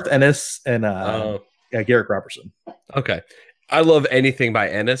 Garth Ennis and Garrett Robertson. Okay, I love anything by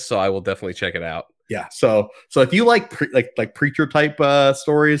Ennis, so I will definitely check it out. Yeah, so if you like Preacher type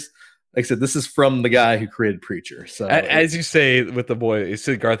stories, like I said, this is from the guy who created Preacher. So as you say with the boy, you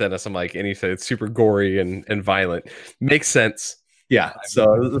said Garth Ennis. I'm like, and you said it's super gory and violent. Makes sense. Yeah,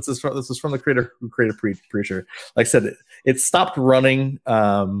 so this is from the creator who created Preacher. Like I said, it stopped running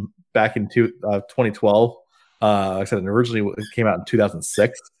back in 2012. Like I said, originally it came out in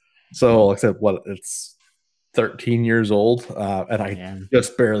 2006. So like I said, it's 13 years old, and I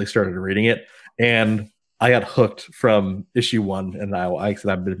just barely started reading it, and I got hooked from issue 1, and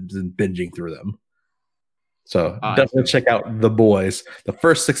I've been binging through them. So definitely check out The Boys. The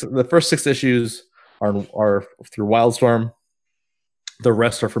first six issues are through Wildstorm. The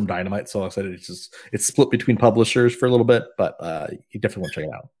rest are from Dynamite. So like I said, it's split between publishers for a little bit, but you definitely want to check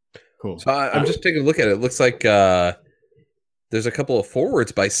it out. Cool. So I'm just taking a look at it. It looks like there's a couple of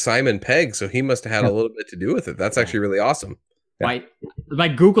forwards by Simon Pegg, so he must have had a little bit to do with it. That's actually really awesome. My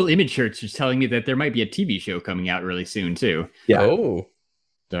Google image search is telling me that there might be a TV show coming out really soon too. Yeah. Oh.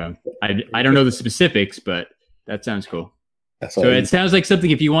 So I don't know the specifics, but that sounds cool. So it sounds like something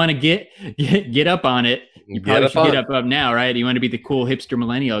if you want to get up on it, you probably should get up now, right? You want to be the cool hipster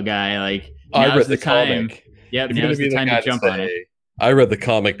millennial guy, like now's the time. Comic. Yep, now's the time to jump on it. I read the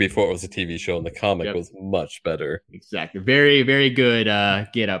comic before it was a TV show, and the comic was much better. Exactly. Very, very good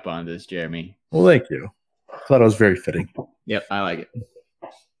get up on this, Jeremy. Well, thank you. I thought it was very fitting. Yep, I like it.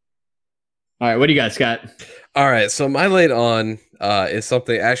 All right, what do you got, Scott? All right, so my late on is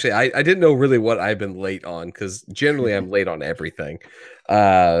something, actually, I didn't know really what I've been late on, because generally I'm late on everything.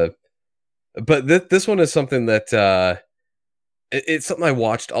 But this one is something that it's something I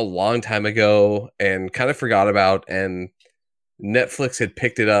watched a long time ago and kind of forgot about, and Netflix had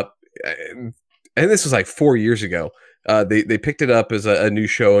picked it up, and this was like 4 years ago. They picked it up as a new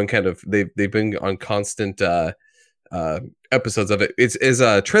show, and kind of they've been on constant episodes of it. It's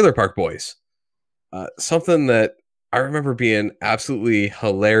Trailer Park Boys. Something that I remember being absolutely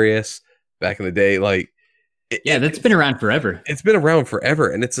hilarious back in the day. Like, that's been around forever. It's been around forever,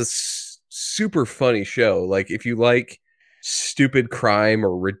 and it's a super funny show. Like, if you like stupid crime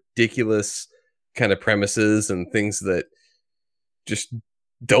or ridiculous kind of premises and things that just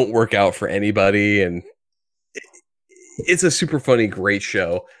don't work out for anybody, and it's a super funny, great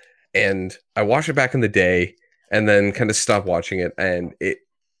show. And I watched it back in the day, and then kind of stopped watching it, and it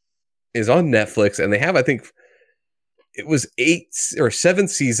is on Netflix, and they have, I think it was 8 or 7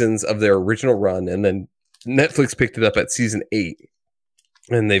 seasons of their original run, and then Netflix picked it up at season 8,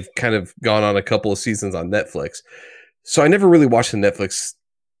 and they've kind of gone on a couple of seasons on Netflix. So I never really watched the Netflix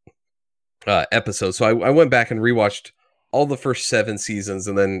episodes, so I went back and rewatched all the first 7 seasons,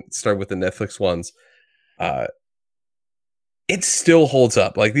 and then started with the Netflix ones. It still holds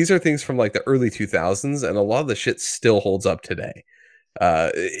up. Like, these are things from like the early 2000s, and a lot of the shit still holds up today.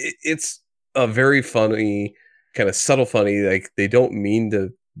 It's a very funny, kind of subtle funny. Like, they don't mean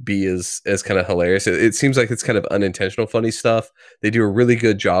to be as kind of hilarious. It seems like it's kind of unintentional funny stuff. They do a really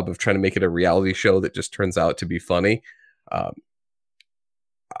good job of trying to make it a reality show that just turns out to be funny.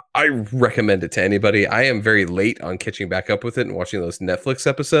 I recommend it to anybody. I am very late on catching back up with it and watching those Netflix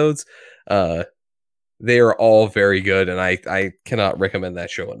episodes. They are all very good, and I cannot recommend that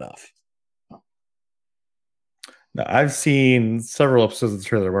show enough. Now, I've seen several episodes of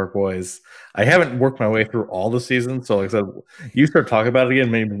Trailer Park Boys. I haven't worked my way through all the seasons, so like I said, you start talking about it again,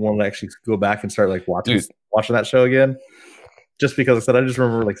 maybe want to actually go back and start like watching that show again. Just because I said, I just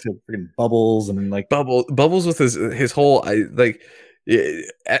remember like freaking Bubbles and like Bubbles with his whole as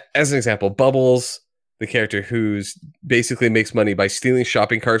an example, Bubbles, the character who's basically makes money by stealing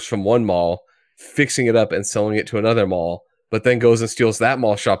shopping carts from one mall, fixing it up and selling it to another mall, but then goes and steals that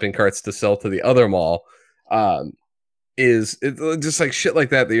mall shopping carts to sell to the other mall. Is it just like shit like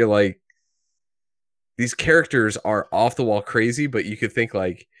that you're like, these characters are off the wall crazy, but you could think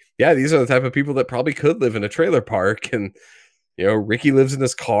like, yeah, these are the type of people that probably could live in a trailer park. And you know, Ricky lives in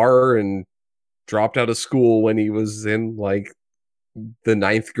his car and dropped out of school when he was in like the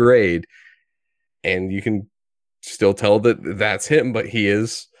 9th grade, and you can still tell that that's him, but he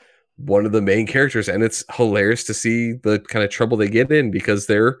is one of the main characters, and it's hilarious to see the kind of trouble they get in because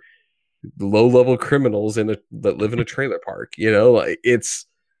they're low-level criminals that live in a trailer park. You know, like, it's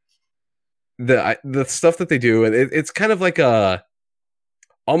the stuff that they do, and it's kind of like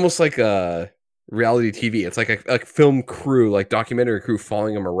almost like a reality TV. It's like a film crew, like documentary crew,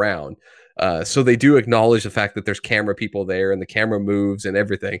 following them around. So they do acknowledge the fact that there's camera people there and the camera moves and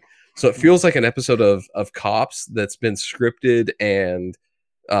everything. So it feels like an episode of Cops that's been scripted, and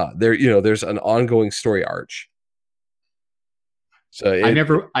there's an ongoing story arch. So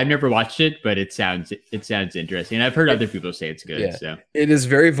I've never watched it, but it sounds interesting. I've heard other people say it's good. Yeah. So it is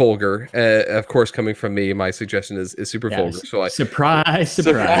very vulgar. Of course, coming from me, my suggestion is super vulgar. So surprise.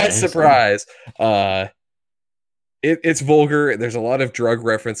 It's vulgar. There's a lot of drug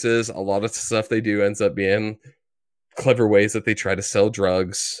references. A lot of stuff they do ends up being clever ways that they try to sell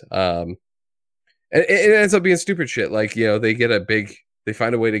drugs. And it ends up being stupid shit. Like, they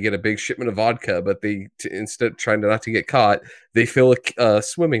find a way to get a big shipment of vodka, but instead of trying not to get caught, they fill a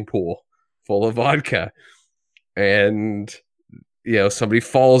swimming pool full of vodka, and somebody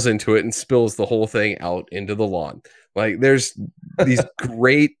falls into it and spills the whole thing out into the lawn. Like, there's these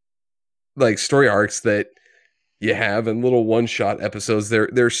great like story arcs that you have in little one-shot episodes.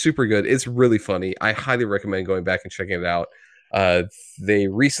 They're super good. It's really funny. I highly recommend going back and checking it out. They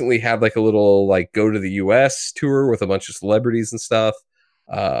recently had like a little like go to the US tour with a bunch of celebrities and stuff.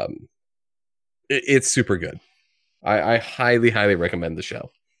 It's super good. I highly recommend the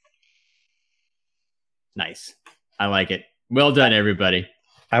show. Nice. I like it. Well done, everybody.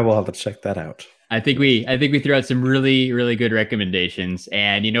 I will have to check that out. I think we threw out some really, really good recommendations,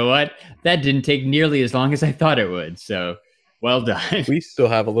 and you know what? That didn't take nearly as long as I thought it would. So, well done. We still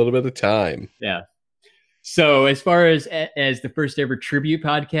have a little bit of time. Yeah. So, as far as the first ever tribute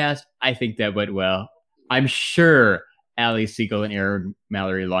podcast, I think that went well. I'm sure Ali Siegel and Aaron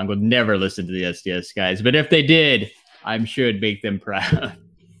Mallory Long will never listen to the STS guys, but if they did, I'm sure it'd make them proud.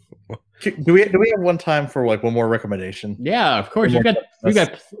 Do we have one time for like one more recommendation? Yeah, of course.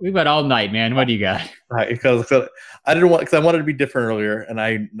 We've got all night, man. What do you got? Because I wanted to be different earlier, and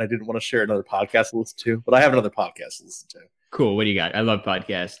I didn't want to share another podcast to listen to, but I have another podcast to listen to. Cool. What do you got? I love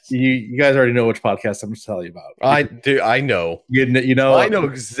podcasts. You guys already know which podcast I'm going to tell you about. I do. I know. You know. I know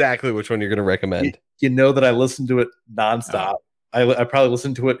exactly which one you're going to recommend. You know that I listen to it nonstop. I probably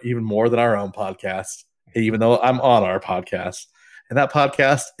listen to it even more than our own podcast, even though I'm on our podcast. And that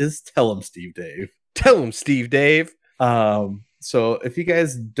podcast is Tell 'em Steve Dave. Tell 'em Steve Dave. So if you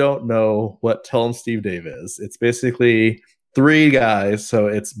guys don't know what Tell 'em Steve Dave is, it's basically three guys. So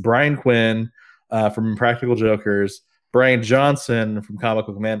it's Brian Quinn from Practical Jokers, Brian Johnson from Comic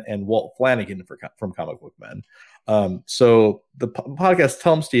Book Men, and Walt Flanagan from Comic Book Men. So the podcast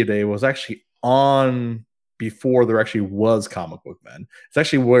Tell 'em Steve Dave was actually on before there actually was Comic Book Men. It's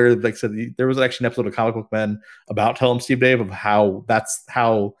actually where, like I said, there was actually an episode of Comic Book Men about Tell 'em Steve Dave, of how that's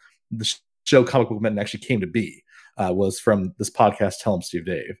how the show Comic Book Men actually came to be, was from this podcast Tell 'em Steve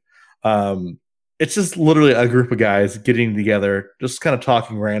Dave. It's just literally a group of guys getting together, just kind of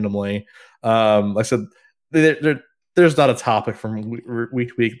talking randomly. Like I said, there's not a topic from week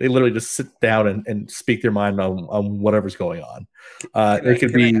to week. They literally just sit down and speak their mind on whatever's going on.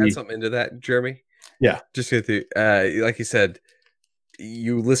 Can I add something into that, Jeremy? Yeah. Just get through. Like you said,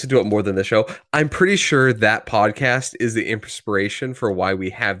 you listen to it more than the show. I'm pretty sure that podcast is the inspiration for why we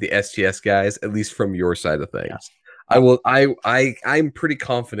have the STS guys, at least from your side of things. Yeah. I'm pretty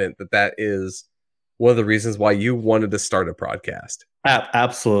confident that is one of the reasons why you wanted to start a podcast.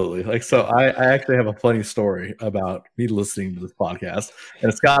 Absolutely. Like, so I actually have a funny story about me listening to this podcast,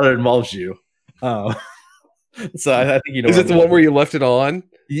 and Scott, it involves you. So I think you know. Is it the one where you left it on?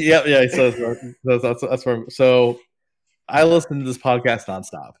 Yeah. So that's where. So I listen to this podcast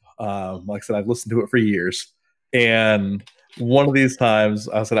nonstop. Like I said, I've listened to it for years, and one of these times,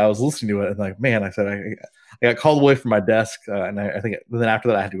 I was listening to it, and like, man, I got called away from my desk, and I think then after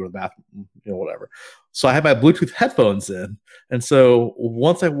that I had to go to the bathroom, whatever. So I had my Bluetooth headphones in, and so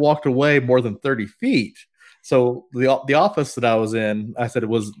once I walked away more than 30 feet, so the office that I was in, I said it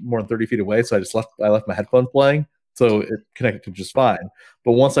was more than 30 feet away, so I left my headphones playing, so it connected just fine.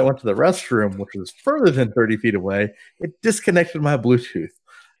 But once I went to the restroom, which was further than 30 feet away, it disconnected my Bluetooth.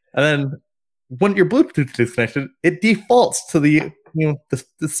 And then when your Bluetooth is disconnected, it defaults to the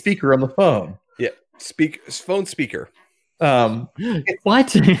speaker on the phone. Yeah, phone speaker.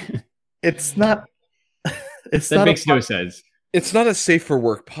 What? It's not. That makes no sense. It's not a safe for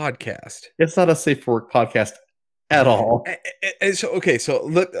work podcast. It's not a safe for work podcast at all. And so, okay, so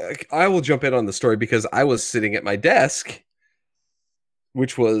look, I will jump in on the story because I was sitting at my desk,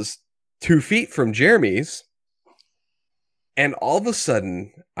 which was 2 feet from Jeremy's, and all of a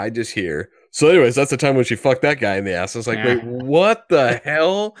sudden, I just hear. So, anyways, that's the time when she fucked that guy in the ass. I was like, wait, what the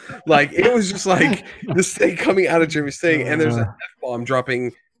hell? Like, it was just like this thing coming out of Jeremy's thing, and there's an F-bomb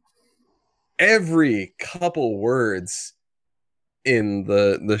dropping every couple words in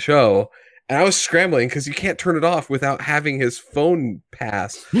the show. and I was scrambling because you can't turn it off without having his phone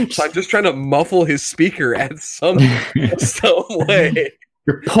pass. So I'm just trying to muffle his speaker at some way.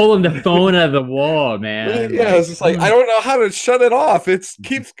 You're pulling the phone out of the wall, man. Yeah, it's just like I don't know how to shut it off. It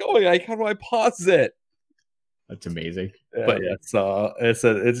keeps going. Like, how do I pause it? That's amazing. Yeah. But yeah, so it's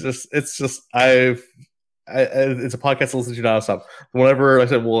just it's a podcast to listen to nonstop. Whenever I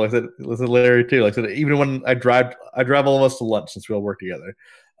said listen to Larry too. Like I said, even when I drive almost to lunch since we all work together.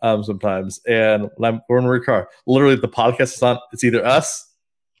 Sometimes, and when we're in the car, literally the podcast is on. It's either us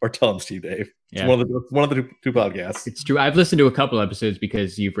or Tell 'em Steve Dave. It's one of the two podcasts. It's true. I've listened to a couple episodes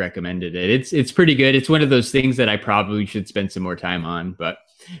because you've recommended it. It's pretty good. It's one of those things that I probably should spend some more time on, but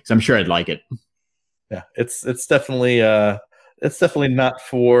I'm sure I'd like it. Yeah, it's definitely not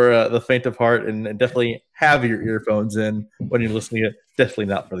for the faint of heart, and definitely have your earphones in when you're listening to it. Definitely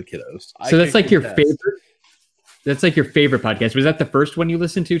not for the kiddos. So that's like your favorite. That's like your favorite podcast. Was that the first one you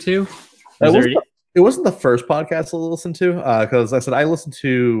listened to too? It wasn't the first podcast I listened to because like I said I listened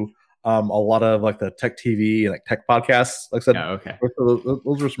to a lot of like the tech TV and like tech podcasts. Like I said, okay.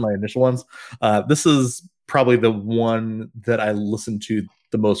 Those were some of my initial ones. This is probably the one that I listened to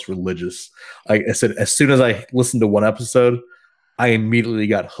the most religious. Like I said, as soon as I listened to one episode, I immediately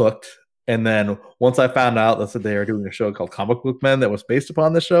got hooked. And then once I found out that they were doing a show called Comic Book Men that was based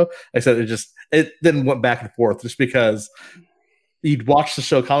upon this show, I said it then went back and forth just because you'd watch the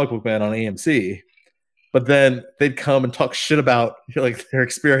show Comic Book Men on AMC, but then they'd come and talk shit about like their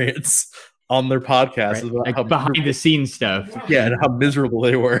experience on their podcast, right. Like behind the scenes stuff. Yeah, and how miserable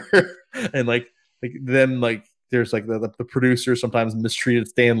they were, and then there's like the producer sometimes mistreated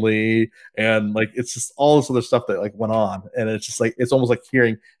Stan Lee, and like it's just all this other stuff that like went on, and it's just like it's almost like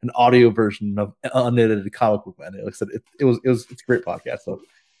hearing an audio version of unedited Comic Book Man. Like I said, it's a great podcast, so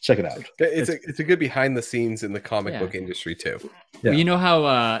check it out. It's a good behind the scenes in the comic book industry too. Yeah. Well, you know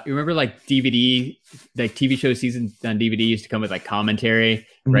how you remember like DVD, like TV show seasons on DVD used to come with like commentary,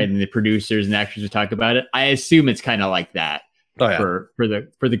 right? And the producers and the actors would talk about it. I assume it's kind of like that for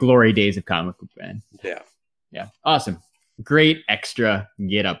the glory days of Comic Book Man. Yeah. Yeah. Awesome. Great extra.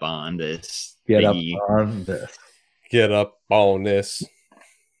 Get up on this. Get up on this. Get up on this.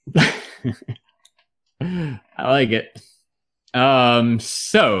 I like it.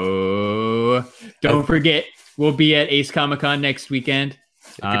 So don't forget, we'll be at Ace Comic-Con next weekend.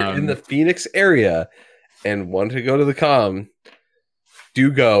 If you're in the Phoenix area and want to go to the con,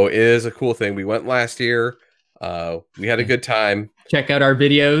 do go. It is a cool thing. We went last year. We had a good time. Check out our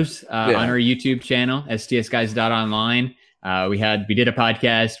videos on our YouTube channel, stsguys.online. We did a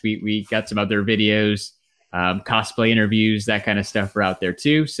podcast. We got some other videos, cosplay interviews, that kind of stuff are out there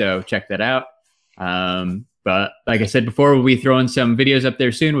too. So check that out. But like I said before, we'll be throwing some videos up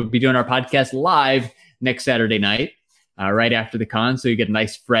there soon. We'll be doing our podcast live next Saturday night, right after the con. So you get a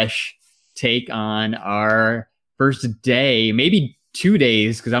nice fresh take on our first day, maybe 2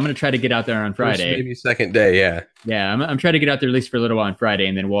 days, because I'm going to try to get out there on Friday. Maybe second day, yeah. Yeah, I'm trying to get out there at least for a little while on Friday,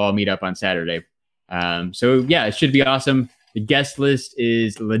 and then we'll all meet up on Saturday. So yeah, it should be awesome. The guest list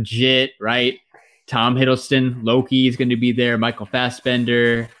is legit, right? Tom Hiddleston, Loki is going to be there. Michael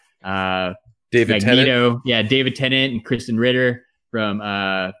Fassbender, David Tennant. Yeah, David Tennant and Kristen Ritter from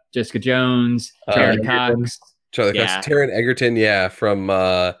Jessica Jones, Charlie Cox. Taron Egerton, from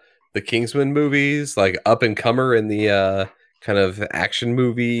the Kingsman movies, like up and comer in the kind of action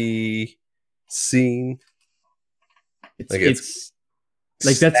movie scene. It's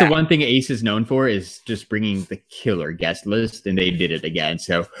like that's the one thing Ace is known for, is just bringing the killer guest list, and they did it again.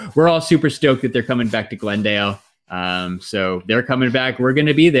 So we're all super stoked that they're coming back to Glendale. So they're coming back. We're going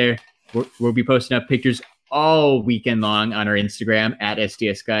to be there. We'll be posting up pictures all weekend long on our Instagram at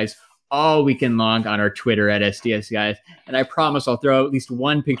STS Guys, all weekend long on our Twitter at STS Guys. And I promise I'll throw at least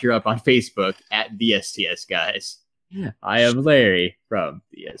one picture up on Facebook at the STS Guys. I am Larry from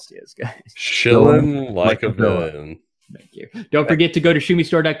the STS Guys. Chilling like a villain. Thank you. Don't forget to go to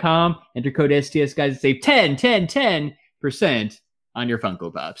shumistore.com, enter code STS Guys, and save 10% on your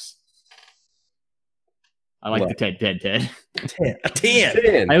Funko Pops. I like the 10.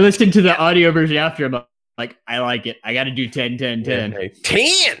 10. I listened to the audio version after. I'm like, I like it. I got to do 10. 10.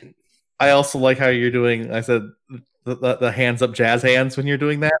 I also like how you're doing. I said the hands up jazz hands when you're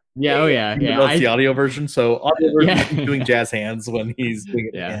doing that. Yeah. Oh yeah. That's the audio version. So audio version he's doing jazz hands when he's doing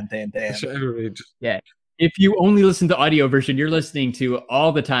it. Yeah. 10. Yeah. If you only listen to the audio version, you're listening to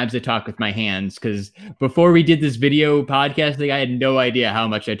all the times I talk with my hands. Because before we did this video podcast thing, I had no idea how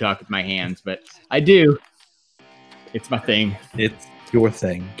much I talk with my hands, but I do. It's my thing. It's your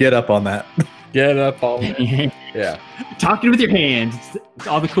thing. Get up on that. Get up on that. Yeah. Talking with your hands. It's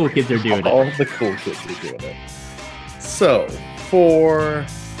all the cool kids are doing it. All the cool kids are doing it. So, for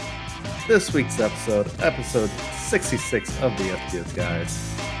this week's episode 66 of the STS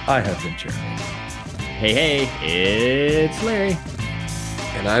Guys. I have been Jeremy. Hey, it's Larry.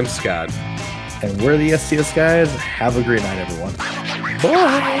 And I'm Scott. And we're the STS Guys. Have a great night, everyone.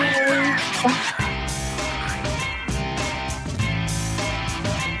 Bye.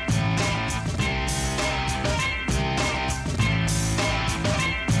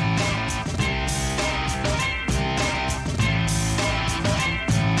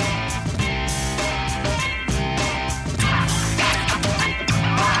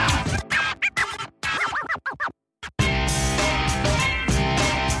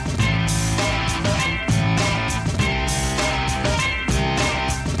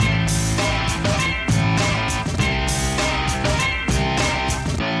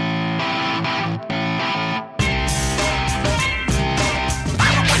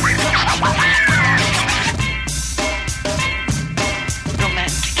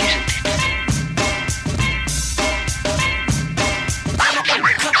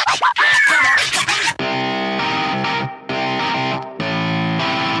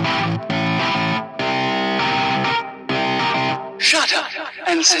 Shut up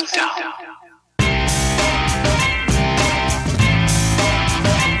and sit down.